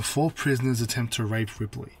 the 4 prisoners attempt to rape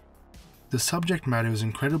Ripley. The subject matter is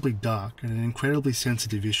incredibly dark and an incredibly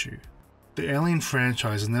sensitive issue. The Alien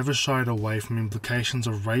franchise has never shied away from implications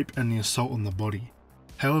of rape and the assault on the body.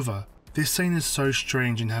 However, this scene is so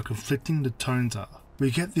strange in how conflicting the tones are.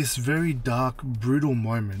 We get this very dark, brutal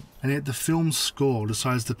moment, and yet the film's score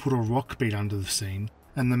decides to put a rock beat under the scene,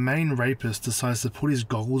 and the main rapist decides to put his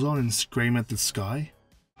goggles on and scream at the sky.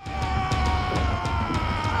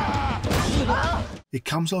 It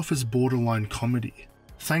comes off as borderline comedy.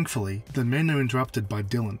 Thankfully, the men are interrupted by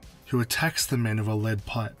Dylan, who attacks the men with a lead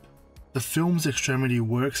pipe. The film's extremity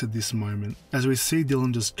works at this moment, as we see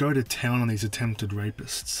Dylan just go to town on these attempted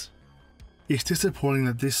rapists. It's disappointing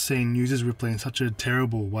that this scene uses Ripley in such a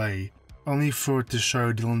terrible way, only for it to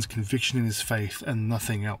show Dylan's conviction in his faith and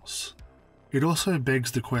nothing else. It also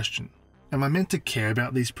begs the question, am I meant to care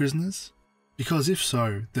about these prisoners? Because if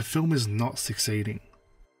so, the film is not succeeding.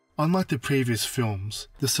 Unlike the previous films,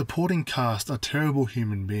 the supporting cast are terrible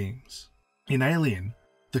human beings. In Alien,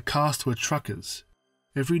 the cast were truckers,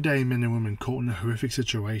 everyday men and women caught in a horrific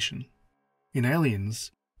situation. In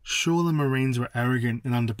Aliens, sure the Marines were arrogant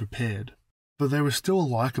and underprepared, but they were still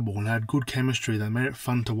likeable and had good chemistry that made it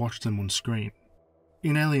fun to watch them on screen.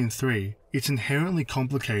 In Alien 3, it's inherently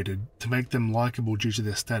complicated to make them likeable due to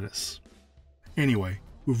their status. Anyway,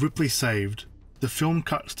 with Ripley saved, the film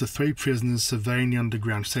cuts to 3 prisoners surveying the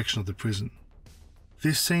underground section of the prison.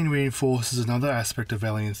 This scene reinforces another aspect of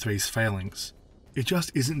Alien 3's failings. It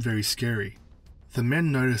just isn't very scary. The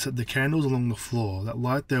men notice that the candles along the floor that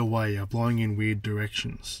light their way are blowing in weird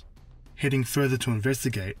directions. Heading further to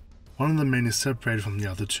investigate, one of the men is separated from the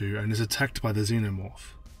other 2 and is attacked by the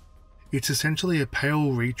xenomorph. It's essentially a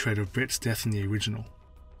pale retread of Brett's death in the original.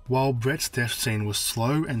 While Brett's death scene was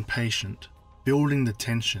slow and patient, building the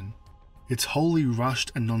tension, it's wholly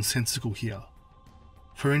rushed and nonsensical here.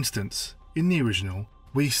 For instance, in the original,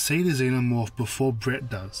 we see the xenomorph before Brett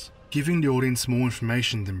does, giving the audience more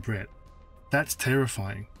information than Brett. That's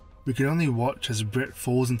terrifying. We can only watch as Brett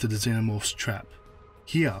falls into the xenomorph's trap.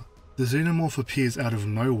 Here, the xenomorph appears out of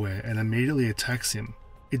nowhere and immediately attacks him.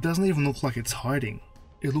 It doesn't even look like it's hiding.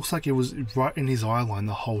 It looks like it was right in his eye line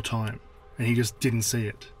the whole time, and he just didn't see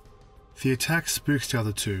it. The attack spooks the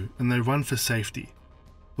other 2, and they run for safety.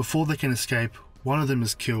 Before they can escape, one of them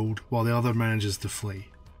is killed while the other manages to flee.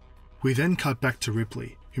 We then cut back to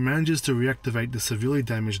Ripley, who manages to reactivate the severely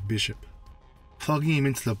damaged Bishop. Plugging him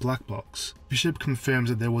into the black box, Bishop confirms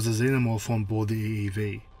that there was a xenomorph on board the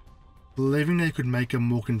EEV. Believing they could make a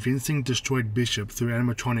more convincing destroyed Bishop through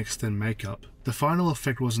animatronics than makeup, the final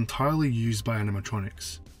effect was entirely used by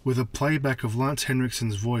animatronics, with a playback of Lance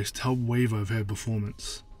Henriksen's voice to help weave over her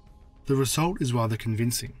performance. The result is rather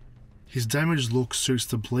convincing. His damaged look suits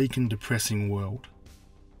the bleak and depressing world.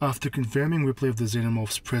 After confirming Ripley of the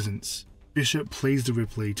xenomorph's presence, Bishop pleads to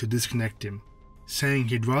Ripley to disconnect him, saying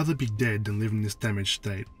he'd rather be dead than live in this damaged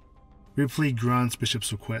state. Ripley grants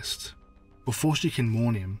Bishop's request. Before she can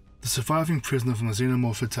warn him, the surviving prisoner from the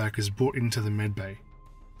xenomorph attack is brought into the medbay.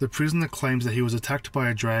 The prisoner claims that he was attacked by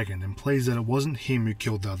a dragon and pleads that it wasn't him who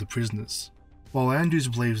killed the other prisoners. While Andrews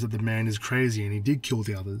believes that the man is crazy and he did kill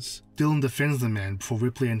the others, Dylan defends the man before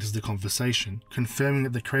Ripley enters the conversation, confirming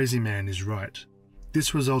that the crazy man is right.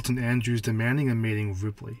 This results in Andrews demanding a meeting with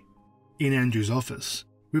Ripley. In Andrews' office,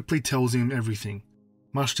 Ripley tells him everything.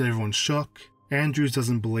 Much to everyone's shock, Andrews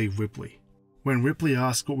doesn't believe Ripley. When Ripley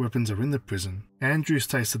asks what weapons are in the prison, Andrews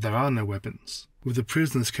states that there are no weapons, with the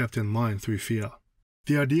prisoners kept in line through fear.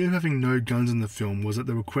 The idea of having no guns in the film was at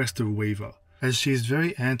the request of Weaver, as she is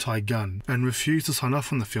very anti-gun and refused to sign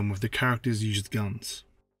off on the film if the characters used guns.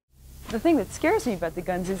 The thing that scares me about the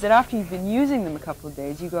guns is that after you've been using them a couple of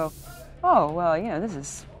days, you go, oh, well, yeah, this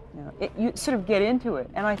is, you sort of get into it.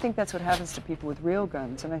 And I think that's what happens to people with real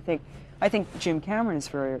guns. And I think Jim Cameron is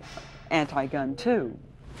very anti-gun too,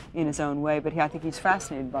 in his own way, but I think he's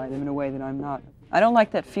fascinated by them in a way that I'm not. I don't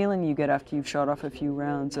like that feeling you get after you've shot off a few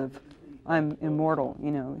rounds of, I'm immortal,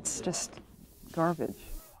 it's just garbage.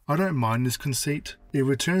 I don't mind this conceit. It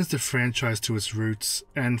returns the franchise to its roots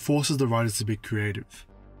and forces the writers to be creative,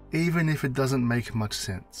 even if it doesn't make much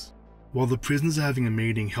sense. While the prisoners are having a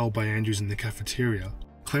meeting held by Andrews in the cafeteria,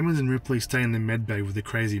 Clemens and Ripley stay in the medbay with the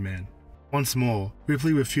crazy man. Once more,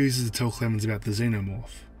 Ripley refuses to tell Clemens about the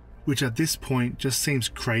xenomorph, which at this point just seems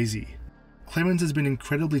crazy. Clemens has been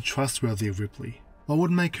incredibly trustworthy of Ripley. What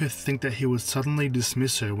would make her think that he would suddenly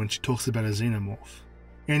dismiss her when she talks about a xenomorph?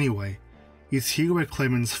 Anyway, it's here where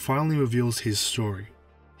Clemens finally reveals his story.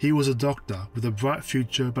 He was a doctor with a bright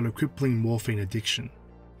future but a crippling morphine addiction.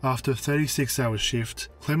 After a 36-hour shift,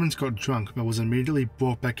 Clemens got drunk but was immediately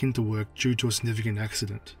brought back into work due to a significant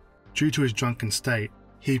accident. Due to his drunken state,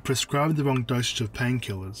 he prescribed the wrong dosage of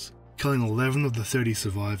painkillers, killing 11 of the 30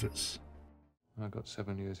 survivors. I got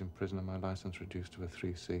 7 years in prison and my license reduced to a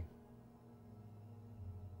 3C.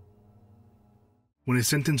 When his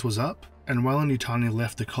sentence was up, and Weyland-Yutani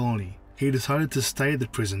left the colony, he decided to stay at the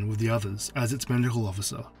prison with the others as its medical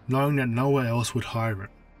officer, knowing that nowhere else would hire him.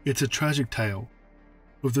 It's a tragic tale.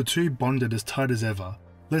 With the two bonded as tight as ever,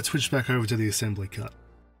 let's switch back over to the assembly cut.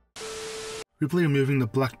 Ripley removing the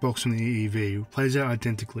black box from the EEV plays out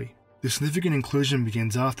identically. The significant inclusion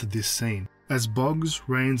begins after this scene, as Boggs,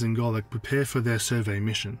 Rains and Golick prepare for their survey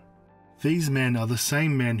mission. These men are the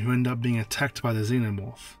same men who end up being attacked by the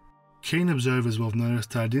xenomorph. Keen observers will have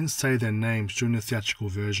noticed that I didn't say their names during the theatrical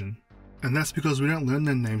version, and that's because we don't learn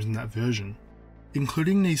their names in that version.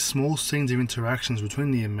 Including these small scenes of interactions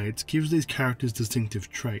between the inmates gives these characters distinctive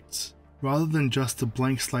traits. rather than just a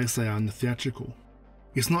blank slate layout in the theatrical.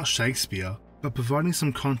 It's not Shakespeare, but providing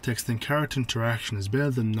some context and character interaction is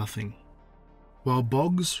better than nothing. While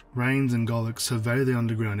Boggs, Rains and Gollick survey the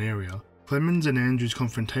underground area, Clemens and Andrews'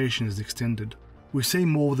 confrontation is extended. We see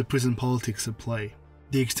more of the prison politics at play.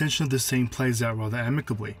 The extension of the scene plays out rather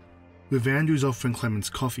amicably, with Andrews offering Clemens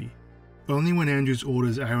coffee. Only when Andrews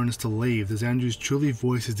orders Aaron to leave does Andrews truly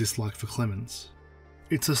voice his dislike for Clemens.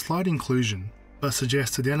 It's a slight inclusion, but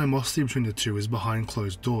suggests that the animosity between the two is behind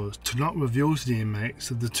closed doors to not reveal to the inmates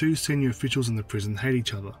that the two senior officials in the prison hate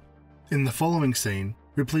each other. In the following scene,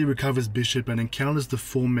 Ripley recovers Bishop and encounters the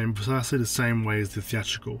four men precisely the same way as the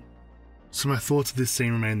theatrical. So my thoughts of this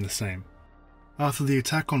scene remain the same. After the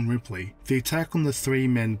attack on Ripley, the attack on the three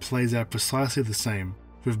men plays out precisely the same,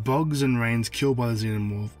 with Boggs and Rains killed by the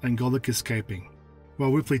xenomorph and Gollick escaping.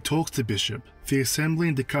 While Ripley talks to Bishop, the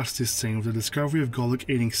assembly intercuts this scene with the discovery of Gollick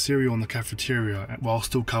eating cereal in the cafeteria while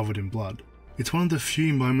still covered in blood. It's one of the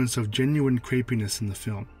few moments of genuine creepiness in the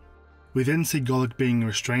film. We then see Gollick being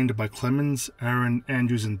restrained by Clemens, Aaron,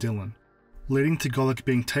 Andrews and Dillon, leading to Gollick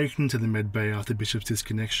being taken to the medbay after Bishop's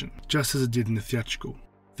disconnection, just as it did in the theatrical.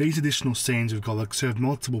 These additional scenes with Gollick serve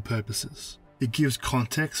multiple purposes. It gives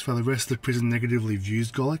context for how the rest of the prison negatively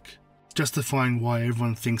views Gollick, justifying why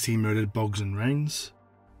everyone thinks he murdered Boggs and Rains.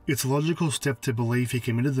 It's a logical step to believe he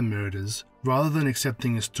committed the murders, rather than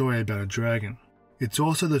accepting a story about a dragon. It's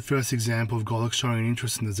also the first example of Gollick showing an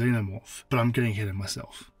interest in the xenomorph, but I'm getting ahead of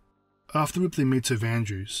myself. After Ripley meets with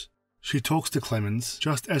Andrews, she talks to Clemens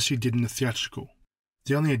just as she did in the theatrical.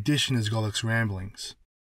 The only addition is Gollick's ramblings.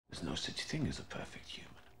 There's no such thing as a perfect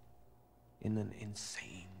human. In an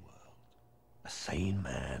insane world, a sane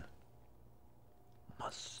man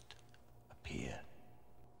must appear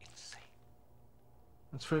insane.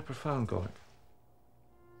 That's very profound, Gollick.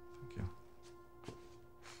 Thank you.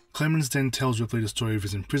 Clemens then tells Ripley the story of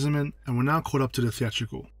his imprisonment, and we're now caught up to the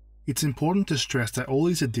theatrical. It's important to stress that all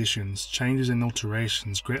these additions, changes and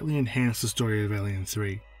alterations greatly enhance the story of Alien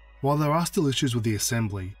 3. While there are still issues with the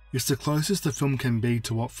assembly, it's the closest the film can be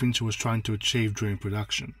to what Fincher was trying to achieve during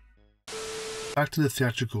production. Back to the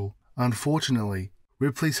theatrical, unfortunately,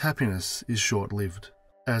 Ripley's happiness is short-lived,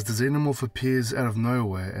 as the xenomorph appears out of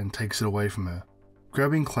nowhere and takes it away from her.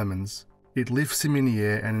 Grabbing Clemens, it lifts him in the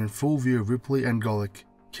air and in full view of Ripley and Gollick,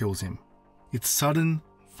 kills him. It's sudden,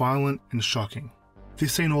 violent and shocking.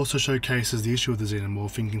 This scene also showcases the issue of the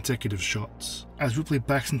xenomorph in consecutive shots. As Ripley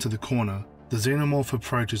backs into the corner, the xenomorph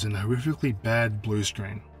approaches in a horrifically bad blue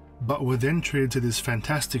screen. But we're then treated to this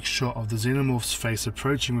fantastic shot of the xenomorph's face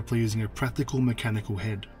approaching Ripley using a practical mechanical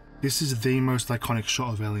head. This is the most iconic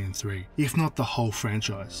shot of Alien 3, if not the whole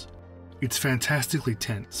franchise. It's fantastically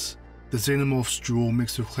tense. The xenomorph's drool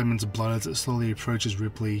mixed with Clemens' blood as it slowly approaches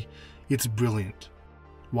Ripley. It's brilliant.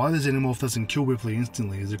 Why the xenomorph doesn't kill Ripley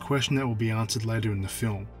instantly is a question that will be answered later in the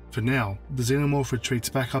film. For now, the xenomorph retreats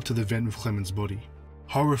back up to the vent with Clemens' body.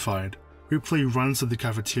 Horrified, Ripley runs to the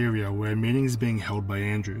cafeteria where a meeting is being held by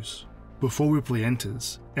Andrews. Before Ripley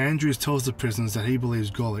enters, Andrews tells the prisoners that he believes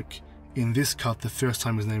Gollick, in this cut the first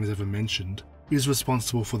time his name is ever mentioned, is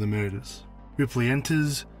responsible for the murders. Ripley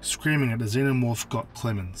enters, screaming that the xenomorph got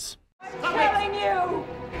Clemens. I'm killing you!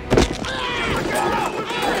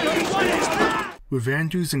 With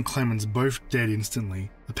Andrews and Clemens both dead instantly,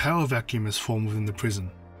 a power vacuum is formed within the prison.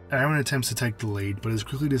 Aaron attempts to take the lead but is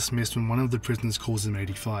quickly dismissed when one of the prisoners calls him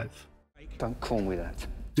 85. Don't call me that.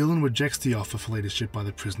 Dillon rejects the offer for leadership by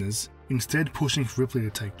the prisoners, instead pushing for Ripley to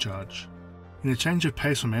take charge. In a change of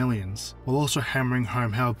pace from Aliens, while also hammering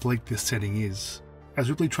home how bleak this setting is. As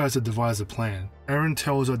Ripley tries to devise a plan, Aaron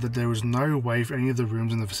tells her that there is no way for any of the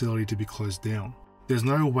rooms in the facility to be closed down. There's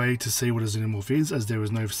no way to see what a xenomorph is as there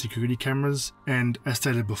is no security cameras, and, as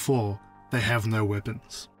stated before, they have no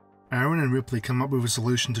weapons. Aaron and Ripley come up with a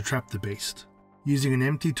solution to trap the beast. Using an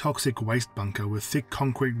empty toxic waste bunker with thick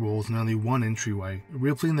concrete walls and only one entryway,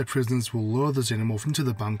 Ripley and the prisoners will lure the xenomorph into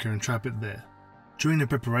the bunker and trap it there. During the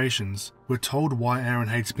preparations, we're told why Aaron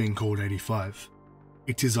hates being called 85.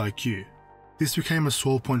 It's his IQ. This became a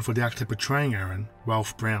sore point for the actor portraying Aaron,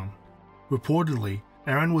 Ralph Brown. Reportedly,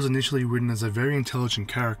 Aaron was initially written as a very intelligent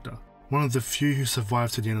character, one of the few who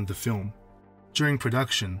survived to the end of the film. During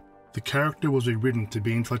production, the character was rewritten to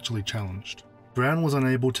be intellectually challenged. Brown was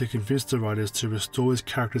unable to convince the writers to restore his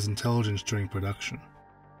character's intelligence during production.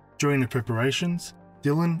 During the preparations,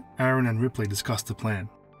 Dillon, Aaron and Ripley discussed the plan.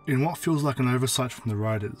 In what feels like an oversight from the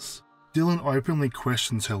writers, Dillon openly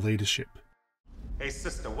questions her leadership. Hey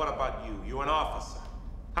sister, what about you? You're an officer.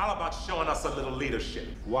 How about showing us a little leadership?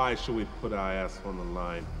 Why should we put our ass on the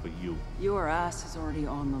line for you? Your ass is already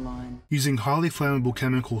on the line. Using highly flammable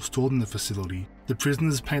chemicals stored in the facility, the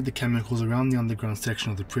prisoners paint the chemicals around the underground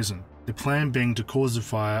section of the prison. the plan being to cause the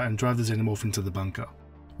fire and drive the xenomorph into the bunker.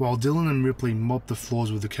 While Dylan and Ripley mop the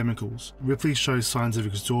floors with the chemicals, Ripley shows signs of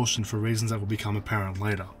exhaustion for reasons that will become apparent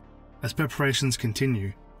later. As preparations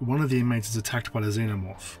continue, one of the inmates is attacked by the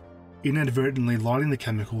xenomorph, inadvertently lighting the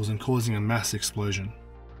chemicals and causing a mass explosion.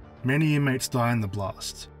 Many inmates die in the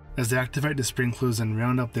blast. As they activate the sprinklers and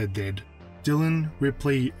round up their dead, Dylan,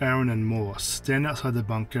 Ripley, Aaron and Morse stand outside the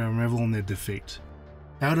bunker and revel in their defeat.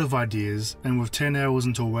 Out of ideas, and with 10 hours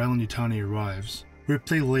until Weyland-Yutani arrives,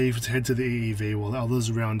 Ripley leaves to head to the EEV while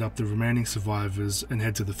others round up the remaining survivors and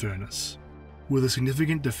head to the furnace. With a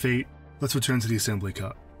significant defeat, let's return to the assembly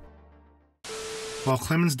cut. While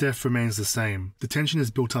Clement's death remains the same, the tension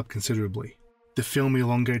is built up considerably. The film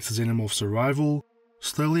elongates the xenomorph's arrival,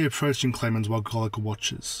 slowly approaching Clemens while Golok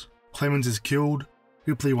watches. Clemens is killed,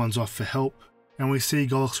 Ripley runs off for help, and we see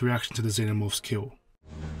Golok's reaction to the xenomorph's kill.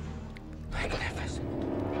 Magnificent.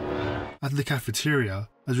 At the cafeteria,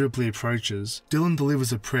 as Ripley approaches, Dylan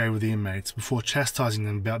delivers a prayer with the inmates before chastising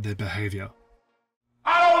them about their behaviour.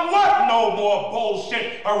 I don't want no more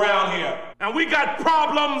bullshit around here. And we got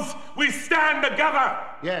problems, we stand together.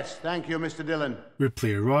 Yes, thank you, Mr. Dillon.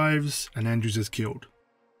 Ripley arrives, and Andrews is killed.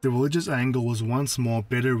 The religious angle was once more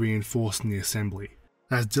better reinforced in the assembly,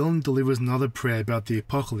 as Dylan delivers another prayer about the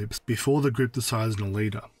apocalypse before the group decides on a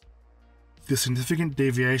leader. The significant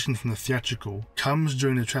deviation from the theatrical comes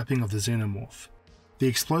during the trapping of the xenomorph. The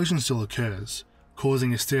explosion still occurs, causing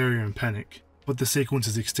hysteria and panic, but the sequence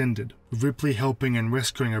is extended, with Ripley helping and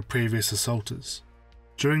rescuing her previous assaulters.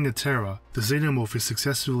 During the terror, the xenomorph is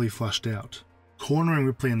successfully flushed out, cornering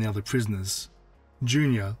Ripley and the other prisoners.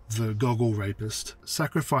 Junior, the goggle rapist,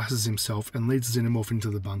 sacrifices himself and leads the xenomorph into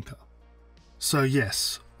the bunker. So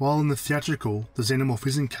yes, while in the theatrical the xenomorph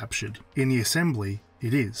isn't captured, in the assembly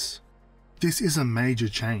it is. This is a major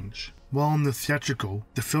change. While in the theatrical,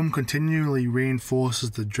 the film continually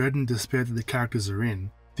reinforces the dread and despair that the characters are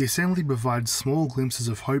in, the assembly provides small glimpses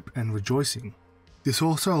of hope and rejoicing. This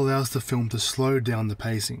also allows the film to slow down the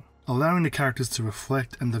pacing, allowing the characters to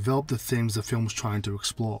reflect and develop the themes the film's trying to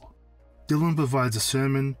explore. Dylan provides a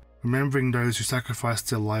sermon, remembering those who sacrificed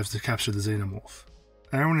their lives to capture the xenomorph.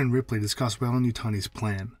 Aaron and Ripley discuss Weyland-Yutani's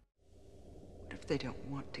plan. What if they don't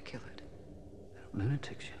want to kill it? They're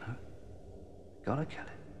lunatics, you know. Gotta kill it.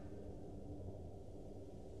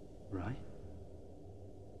 Right?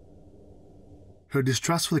 Her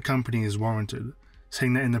distrust for the company is warranted,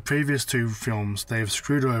 saying that in the previous two films they have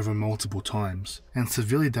screwed her over multiple times and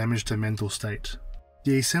severely damaged her mental state.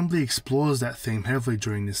 The assembly explores that theme heavily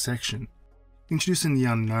during this section, introducing the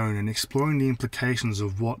unknown and exploring the implications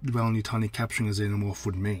of what Weyland-Yutani capturing a xenomorph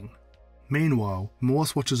would mean. Meanwhile,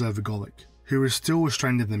 Morse watches over Golok, who is still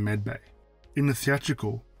restrained in the medbay. In the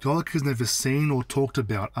theatrical, Golok is never seen or talked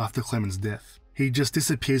about after Clement's death. He just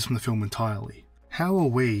disappears from the film entirely. How are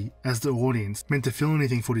we, as the audience, meant to feel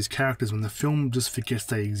anything for these characters when the film just forgets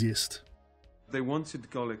they exist? They wanted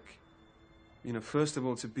Golok, first of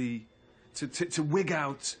all to wig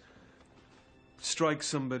out, strike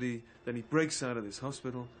somebody, then he breaks out of this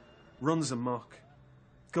hospital, runs amok,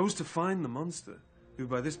 goes to find the monster, who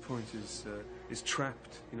by this point is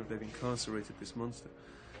trapped. They've incarcerated this monster.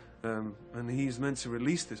 And he's meant to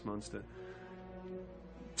release this monster,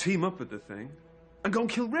 team up with the thing, and go and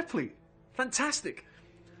kill Ripley. Fantastic.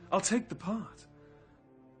 I'll take the part.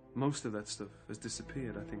 Most of that stuff has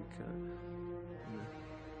disappeared, I think.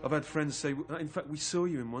 I've had friends say, in fact, we saw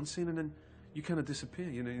you in one scene and then you kind of disappear.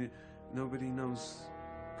 Nobody knows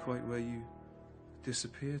quite where you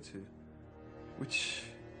disappear to, which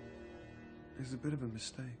is a bit of a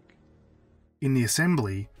mistake. In the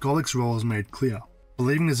assembly, Golok's role is made clear.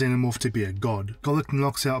 Believing the xenomorph to be a god, Golok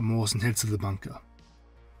knocks out Morse and heads to the bunker.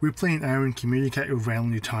 Ripley and Aaron communicate with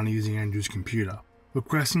Weyland-Yutani using Andrew's computer,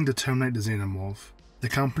 requesting to terminate the xenomorph. The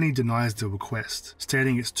company denies the request,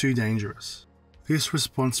 stating it's too dangerous. This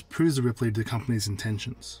response proves to Ripley the company's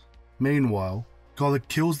intentions. Meanwhile, Golok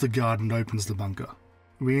kills the guard and opens the bunker.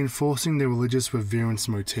 Reinforcing the religious reverence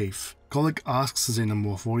motif, Golok asks the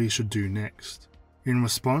xenomorph what he should do next. In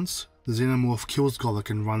response, the xenomorph kills Golok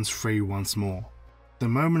and runs free once more. The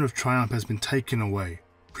moment of triumph has been taken away,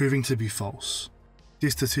 proving to be false.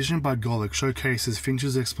 This decision by Golok showcases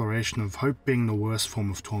Fincher's exploration of hope being the worst form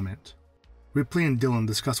of torment. Ripley and Dylan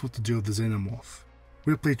discuss what to do with the xenomorph.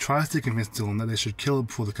 Ripley tries to convince Dylan that they should kill it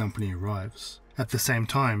before the company arrives. At the same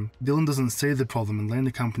time, Dylan doesn't see the problem and letting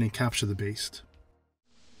the company capture the beast.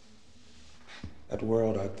 That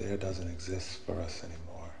world out there doesn't exist for us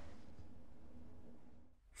anymore.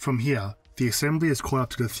 From here, the assembly is caught up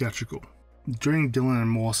to the theatrical. During Dylan and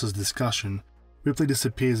Morse's discussion, Ripley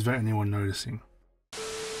disappears without anyone noticing.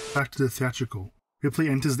 Back to the theatrical, Ripley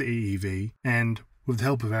enters the EEV and, with the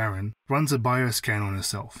help of Aaron, runs a bioscan on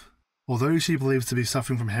herself. Although she believes to be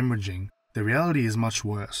suffering from hemorrhaging, the reality is much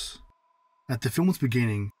worse. At the film's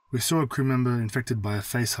beginning, we saw a crew member infected by a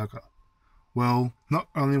facehugger. Well, not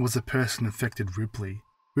only was the person infected Ripley,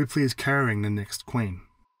 Ripley is carrying the next queen.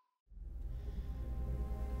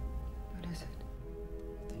 What is it?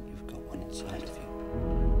 I think you've got one inside of you.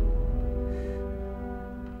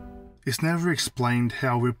 It's never explained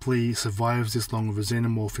how Ripley survives this long with a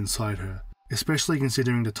xenomorph inside her, especially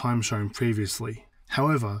considering the time shown previously.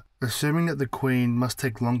 However, assuming that the queen must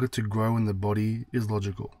take longer to grow in the body is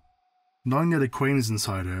logical. Knowing that a queen is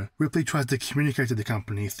inside her, Ripley tries to communicate to the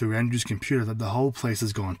company through Andrew's computer that the whole place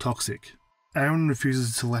has gone toxic. Aaron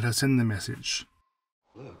refuses to let her send the message.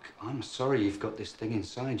 Look, I'm sorry you've got this thing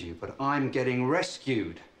inside you, but I'm getting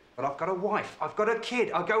rescued. But I've got a wife, I've got a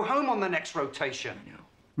kid, I'll go home on the next rotation.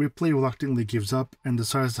 Ripley reluctantly gives up and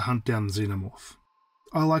decides to hunt down the xenomorph.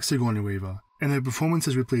 I like Sigourney Weaver, and her performance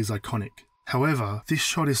as Ripley is iconic. However, this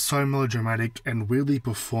shot is so melodramatic and weirdly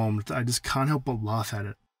performed that I just can't help but laugh at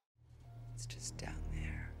it. It's just down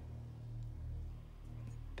there.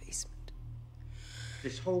 In the basement.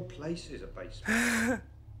 This whole place is a basement.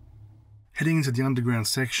 Heading into the underground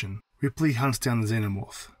section, Ripley hunts down the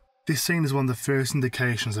xenomorph. This scene is one of the first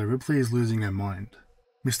indications that Ripley is losing her mind.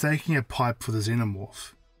 Mistaking a pipe for the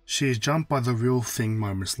xenomorph, she is jumped by the real thing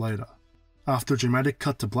moments later. After a dramatic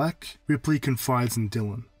cut to black, Ripley confides in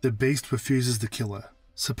Dylan. The beast refuses to kill her.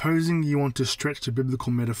 Supposing you want to stretch the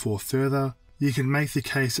biblical metaphor further, you can make the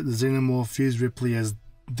case that the xenomorph views Ripley as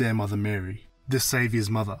their Mother Mary, the Saviour's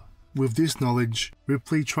mother. With this knowledge,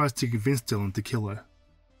 Ripley tries to convince Dylan to kill her.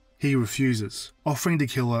 He refuses, offering to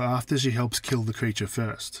kill her after she helps kill the creature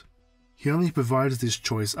first. He only provides this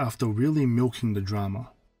choice after really milking the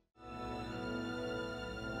drama.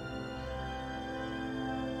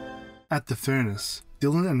 At the furnace,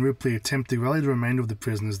 Dylan and Ripley attempt to rally the remainder of the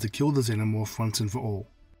prisoners to kill the xenomorph once and for all.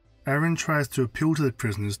 Aaron tries to appeal to the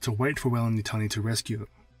prisoners to wait for Weyland-Yutani to rescue them.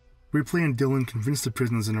 Ripley and Dylan convince the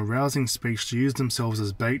prisoners in a rousing speech to use themselves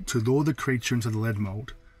as bait to lure the creature into the lead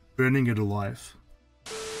mold, burning it alive.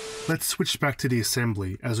 Let's switch back to the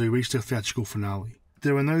assembly as we reach the theatrical finale.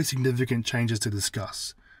 There are no significant changes to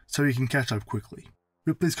discuss, so we can catch up quickly.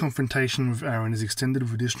 Ripley's confrontation with Aaron is extended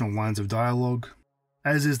with additional lines of dialogue,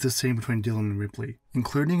 as is the scene between Dylan and Ripley,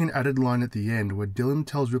 including an added line at the end where Dylan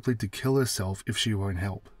tells Ripley to kill herself if she won't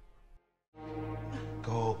help.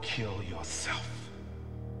 Go kill yourself.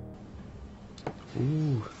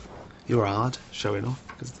 Ooh, you're hard, showing off.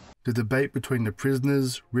 The debate between the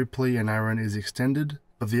prisoners, Ripley and Aaron is extended,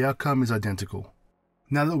 but the outcome is identical.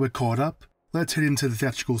 Now that we're caught up, let's head into the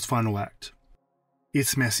theatrical's final act.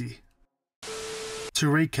 It's messy. To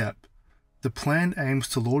recap, the plan aims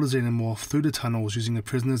to lure the xenomorph through the tunnels using the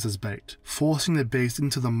prisoners as bait, forcing the beast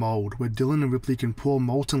into the mold where Dylan and Ripley can pour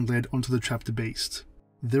molten lead onto the trapped beast.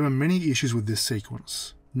 There are many issues with this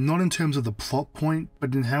sequence, not in terms of the plot point,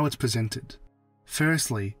 but in how it's presented.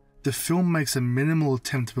 Firstly, the film makes a minimal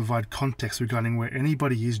attempt to provide context regarding where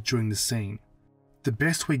anybody is during the scene. The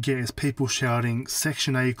best we get is people shouting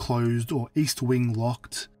Section A closed or East Wing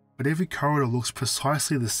locked, but every corridor looks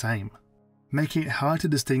precisely the same, making it hard to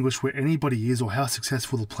distinguish where anybody is or how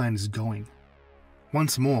successful the plan is going.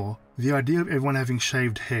 Once more, the idea of everyone having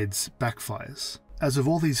shaved heads backfires. As with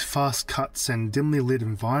all these fast cuts and dimly lit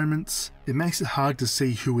environments, it makes it hard to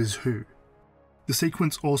see who is who. The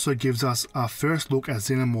sequence also gives us our first look at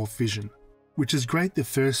xenomorph vision, which is great the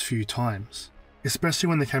first few times, especially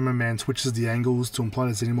when the cameraman switches the angles to imply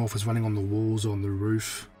the xenomorph is running on the walls or on the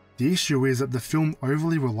roof. The issue is that the film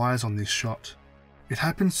overly relies on this shot. It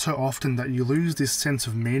happens so often that you lose this sense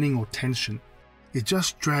of meaning or tension. It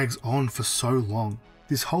just drags on for so long.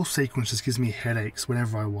 This whole sequence just gives me headaches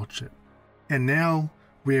whenever I watch it. And now,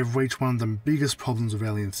 we have reached one of the biggest problems of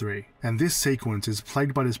Alien 3, and this sequence is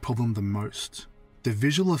plagued by this problem the most. The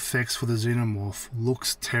visual effects for the xenomorph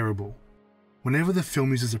looks terrible. Whenever the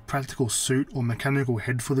film uses a practical suit or mechanical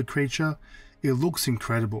head for the creature, it looks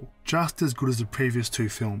incredible, just as good as the previous two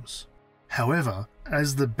films. However,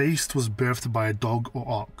 as the beast was birthed by a dog or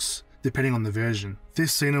ox, depending on the version,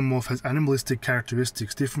 this xenomorph has animalistic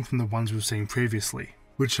characteristics different from the ones we've seen previously,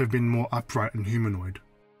 which have been more upright and humanoid.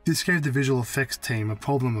 This gave the visual effects team a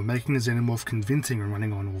problem of making the xenomorph convincing and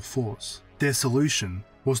running on all fours. Their solution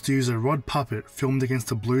was to use a rod puppet filmed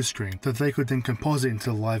against a blue screen that they could then composite into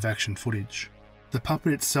the live action footage. The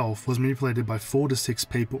puppet itself was manipulated by 4 to 6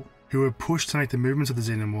 people, who were pushed to make the movements of the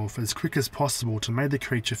xenomorph as quick as possible to make the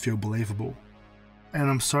creature feel believable. And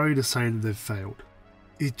I'm sorry to say that they've failed.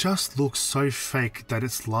 It just looks so fake that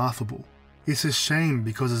it's laughable. It's a shame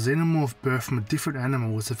because a xenomorph birth from a different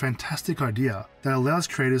animal is a fantastic idea that allows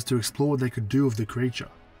creators to explore what they could do with the creature.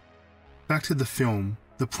 Back to the film,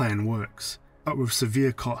 the plan works, but with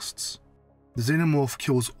severe costs. The xenomorph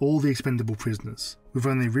kills all the expendable prisoners, with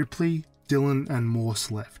only Ripley, Dylan and Morse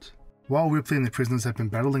left. While Ripley and the prisoners have been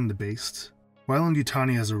battling the beast,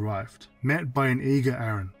 Weyland-Yutani has arrived, met by an eager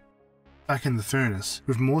Aaron. Back in the furnace,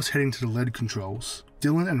 with Morse heading to the lead controls,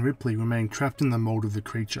 Dylan and Ripley remain trapped in the mold of the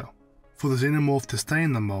creature. For the xenomorph to stay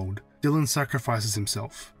in the mold, Dylan sacrifices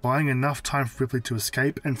himself, buying enough time for Ripley to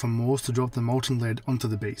escape and for Morse to drop the molten lead onto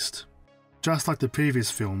the beast. Just like the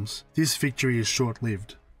previous films, this victory is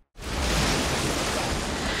short-lived.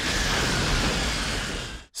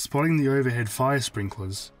 Spotting the overhead fire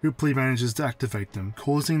sprinklers, Ripley manages to activate them,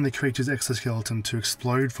 causing the creature's exoskeleton to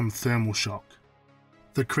explode from thermal shock.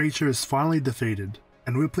 The creature is finally defeated,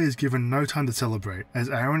 and Ripley is given no time to celebrate as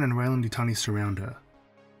Aaron and Weyland-Yutani surround her.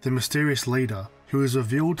 The mysterious leader, who is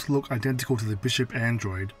revealed to look identical to the Bishop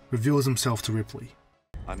android, reveals himself to Ripley.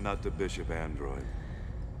 I'm not the Bishop android.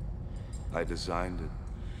 I designed it.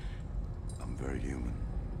 I'm very human.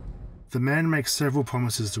 The man makes several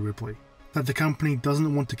promises to Ripley. That the company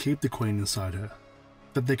doesn't want to keep the Queen inside her.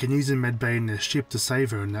 That they can use a medbay in their ship to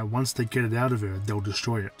save her and that once they get it out of her, they'll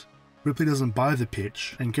destroy it. Ripley doesn't buy the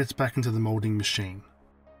pitch and gets back into the moulding machine.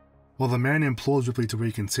 While the man implores Ripley to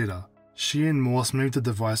reconsider, she and Morse move the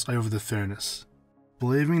device over the furnace.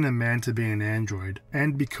 Believing the man to be an android,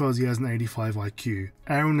 and because he has an 85 IQ,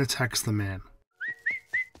 Aaron attacks the man.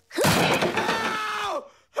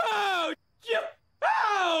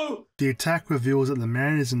 The attack reveals that the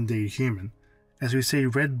man is indeed human, as we see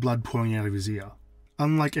red blood pouring out of his ear,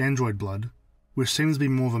 unlike android blood, which seems to be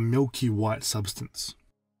more of a milky white substance.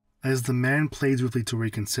 As the man pleads Ripley to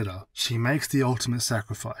reconsider, she makes the ultimate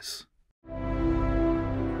sacrifice.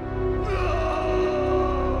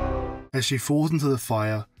 As she falls into the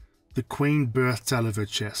fire, the Queen bursts out of her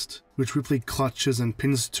chest, which Ripley clutches and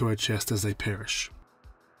pins to her chest as they perish.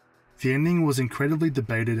 The ending was incredibly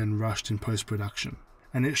debated and rushed in post-production,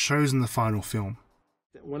 and it shows in the final film.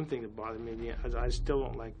 One thing that bothered me is I still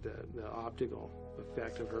don't like the optical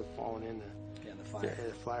effect of her falling in the fire.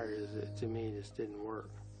 The fire to me just didn't work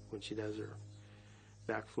when she does her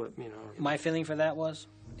backflip. My feeling for that was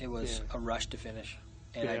it was a rush to finish,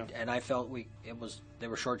 and I felt they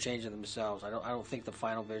were shortchanging themselves. I don't think the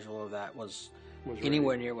final visual of that was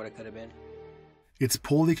anywhere near what it could have been. It's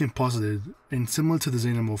poorly composited, and similar to the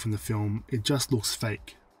xenomorph in the film, it just looks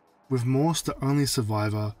fake. With Morse the only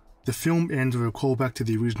survivor, the film ends with a callback to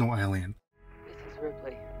the original Alien. This is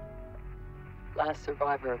Ripley, last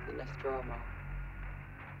survivor of the Nostromo,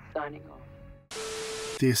 signing off.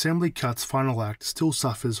 The assembly cut's final act still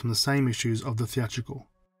suffers from the same issues of the theatrical.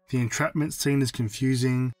 The entrapment scene is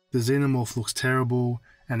confusing, the xenomorph looks terrible,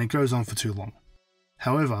 and it goes on for too long.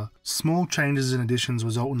 However, small changes and additions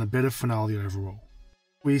result in a better finale overall.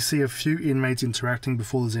 We see a few inmates interacting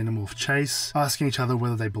before the xenomorph chase, asking each other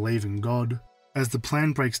whether they believe in God. As the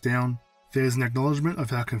plan breaks down, there's an acknowledgement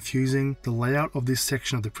of how confusing the layout of this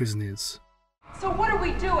section of the prison is. So what are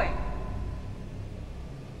we doing?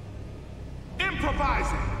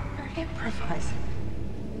 Improvising! You're improvising.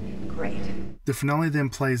 Great. The finale then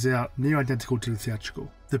plays out near identical to the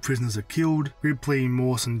theatrical. The prisoners are killed, Ripley,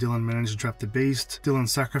 Morse and Dylan manage to trap the beast, Dylan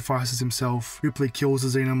sacrifices himself, Ripley kills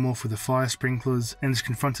the xenomorph with the fire sprinklers and is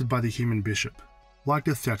confronted by the human Bishop. Like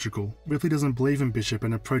the theatrical, Ripley doesn't believe in Bishop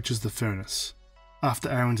and approaches the furnace. After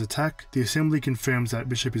Aaron's attack, the assembly confirms that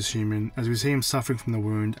Bishop is human as we see him suffering from the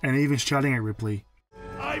wound and even shouting at Ripley,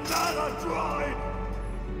 "I'm not a droid!"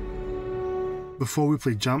 Before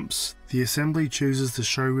Ripley jumps, the assembly chooses to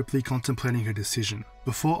show Ripley contemplating her decision,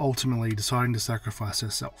 before ultimately deciding to sacrifice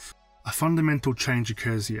herself. A fundamental change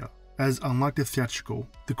occurs here, as unlike the theatrical,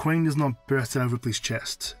 the Queen does not burst out of Ripley's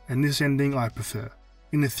chest, and this ending I prefer.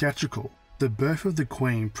 In the theatrical, the birth of the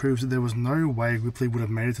Queen proves that there was no way Ripley would have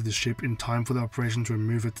made it to the ship in time for the operation to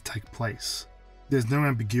remove it to take place. There's no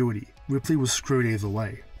ambiguity, Ripley was screwed either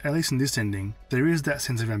way. At least in this ending, there is that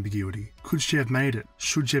sense of ambiguity. Could she have made it?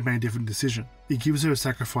 Should she have made a different decision? It gives her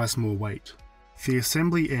sacrifice more weight. The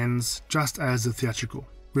assembly ends just as the theatrical,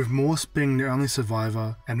 with Morse being the only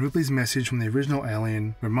survivor and Ripley's message from the original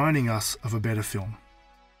Alien reminding us of a better film.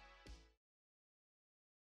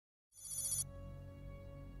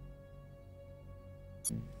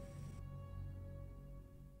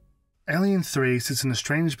 Alien 3 sits in a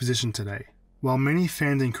strange position today. While many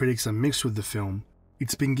fans and critics are mixed with the film,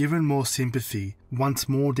 it's been given more sympathy once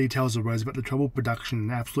more details arose about the troubled production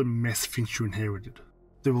and absolute mess Fincher inherited.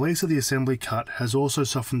 The release of the assembly cut has also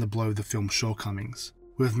softened the blow of the film's shortcomings,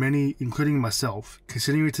 with many, including myself,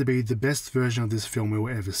 considering it to be the best version of this film we will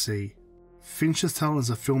ever see. Fincher's talent as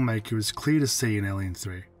a filmmaker is clear to see in Alien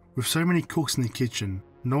 3. With so many cooks in the kitchen,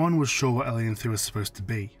 no one was sure what Alien 3 was supposed to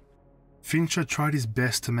be. Fincher tried his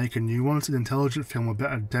best to make a nuanced and intelligent film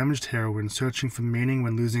about a damaged heroine searching for meaning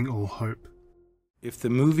when losing all hope. If the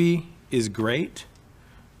movie is great,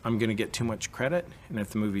 I'm going to get too much credit, and if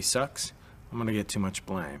the movie sucks, I'm going to get too much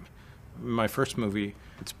blame. My first movie,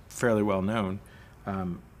 it's fairly well known,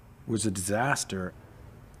 was a disaster.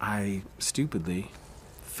 I stupidly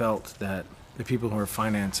felt that the people who were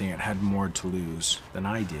financing it had more to lose than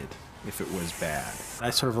I did if it was bad. I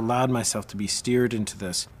sort of allowed myself to be steered into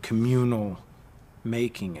this communal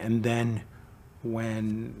making, and then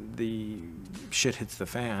when the shit hits the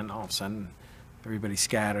fan, all of a sudden everybody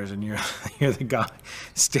scatters and you're the guy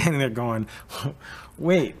standing there going,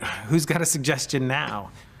 wait, who's got a suggestion now?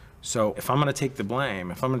 So if I'm going to take the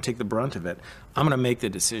blame, if I'm going to take the brunt of it, I'm going to make the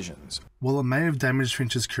decisions. While it may have damaged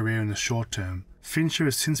Fincher's career in the short term, Fincher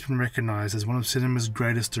has since been recognised as one of cinema's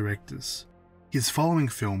greatest directors. His following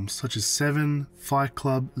films, such as Seven, Fight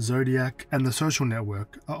Club, Zodiac, and The Social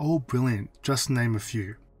Network, are all brilliant, just to name a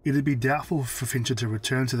few. It'd be doubtful for Fincher to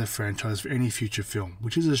return to the franchise for any future film,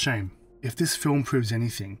 which is a shame. If this film proves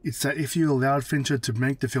anything, it's that if you allowed Fincher to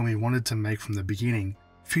make the film he wanted to make from the beginning,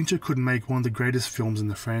 Fincher could make one of the greatest films in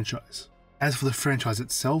the franchise. As for the franchise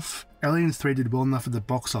itself, Alien 3 did well enough at the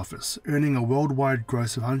box office, earning a worldwide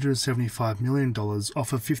gross of $175 million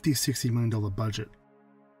off a $50-60 million budget.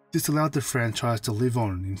 This allowed the franchise to live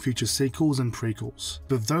on in future sequels and prequels,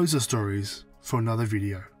 but those are stories for another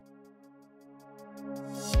video.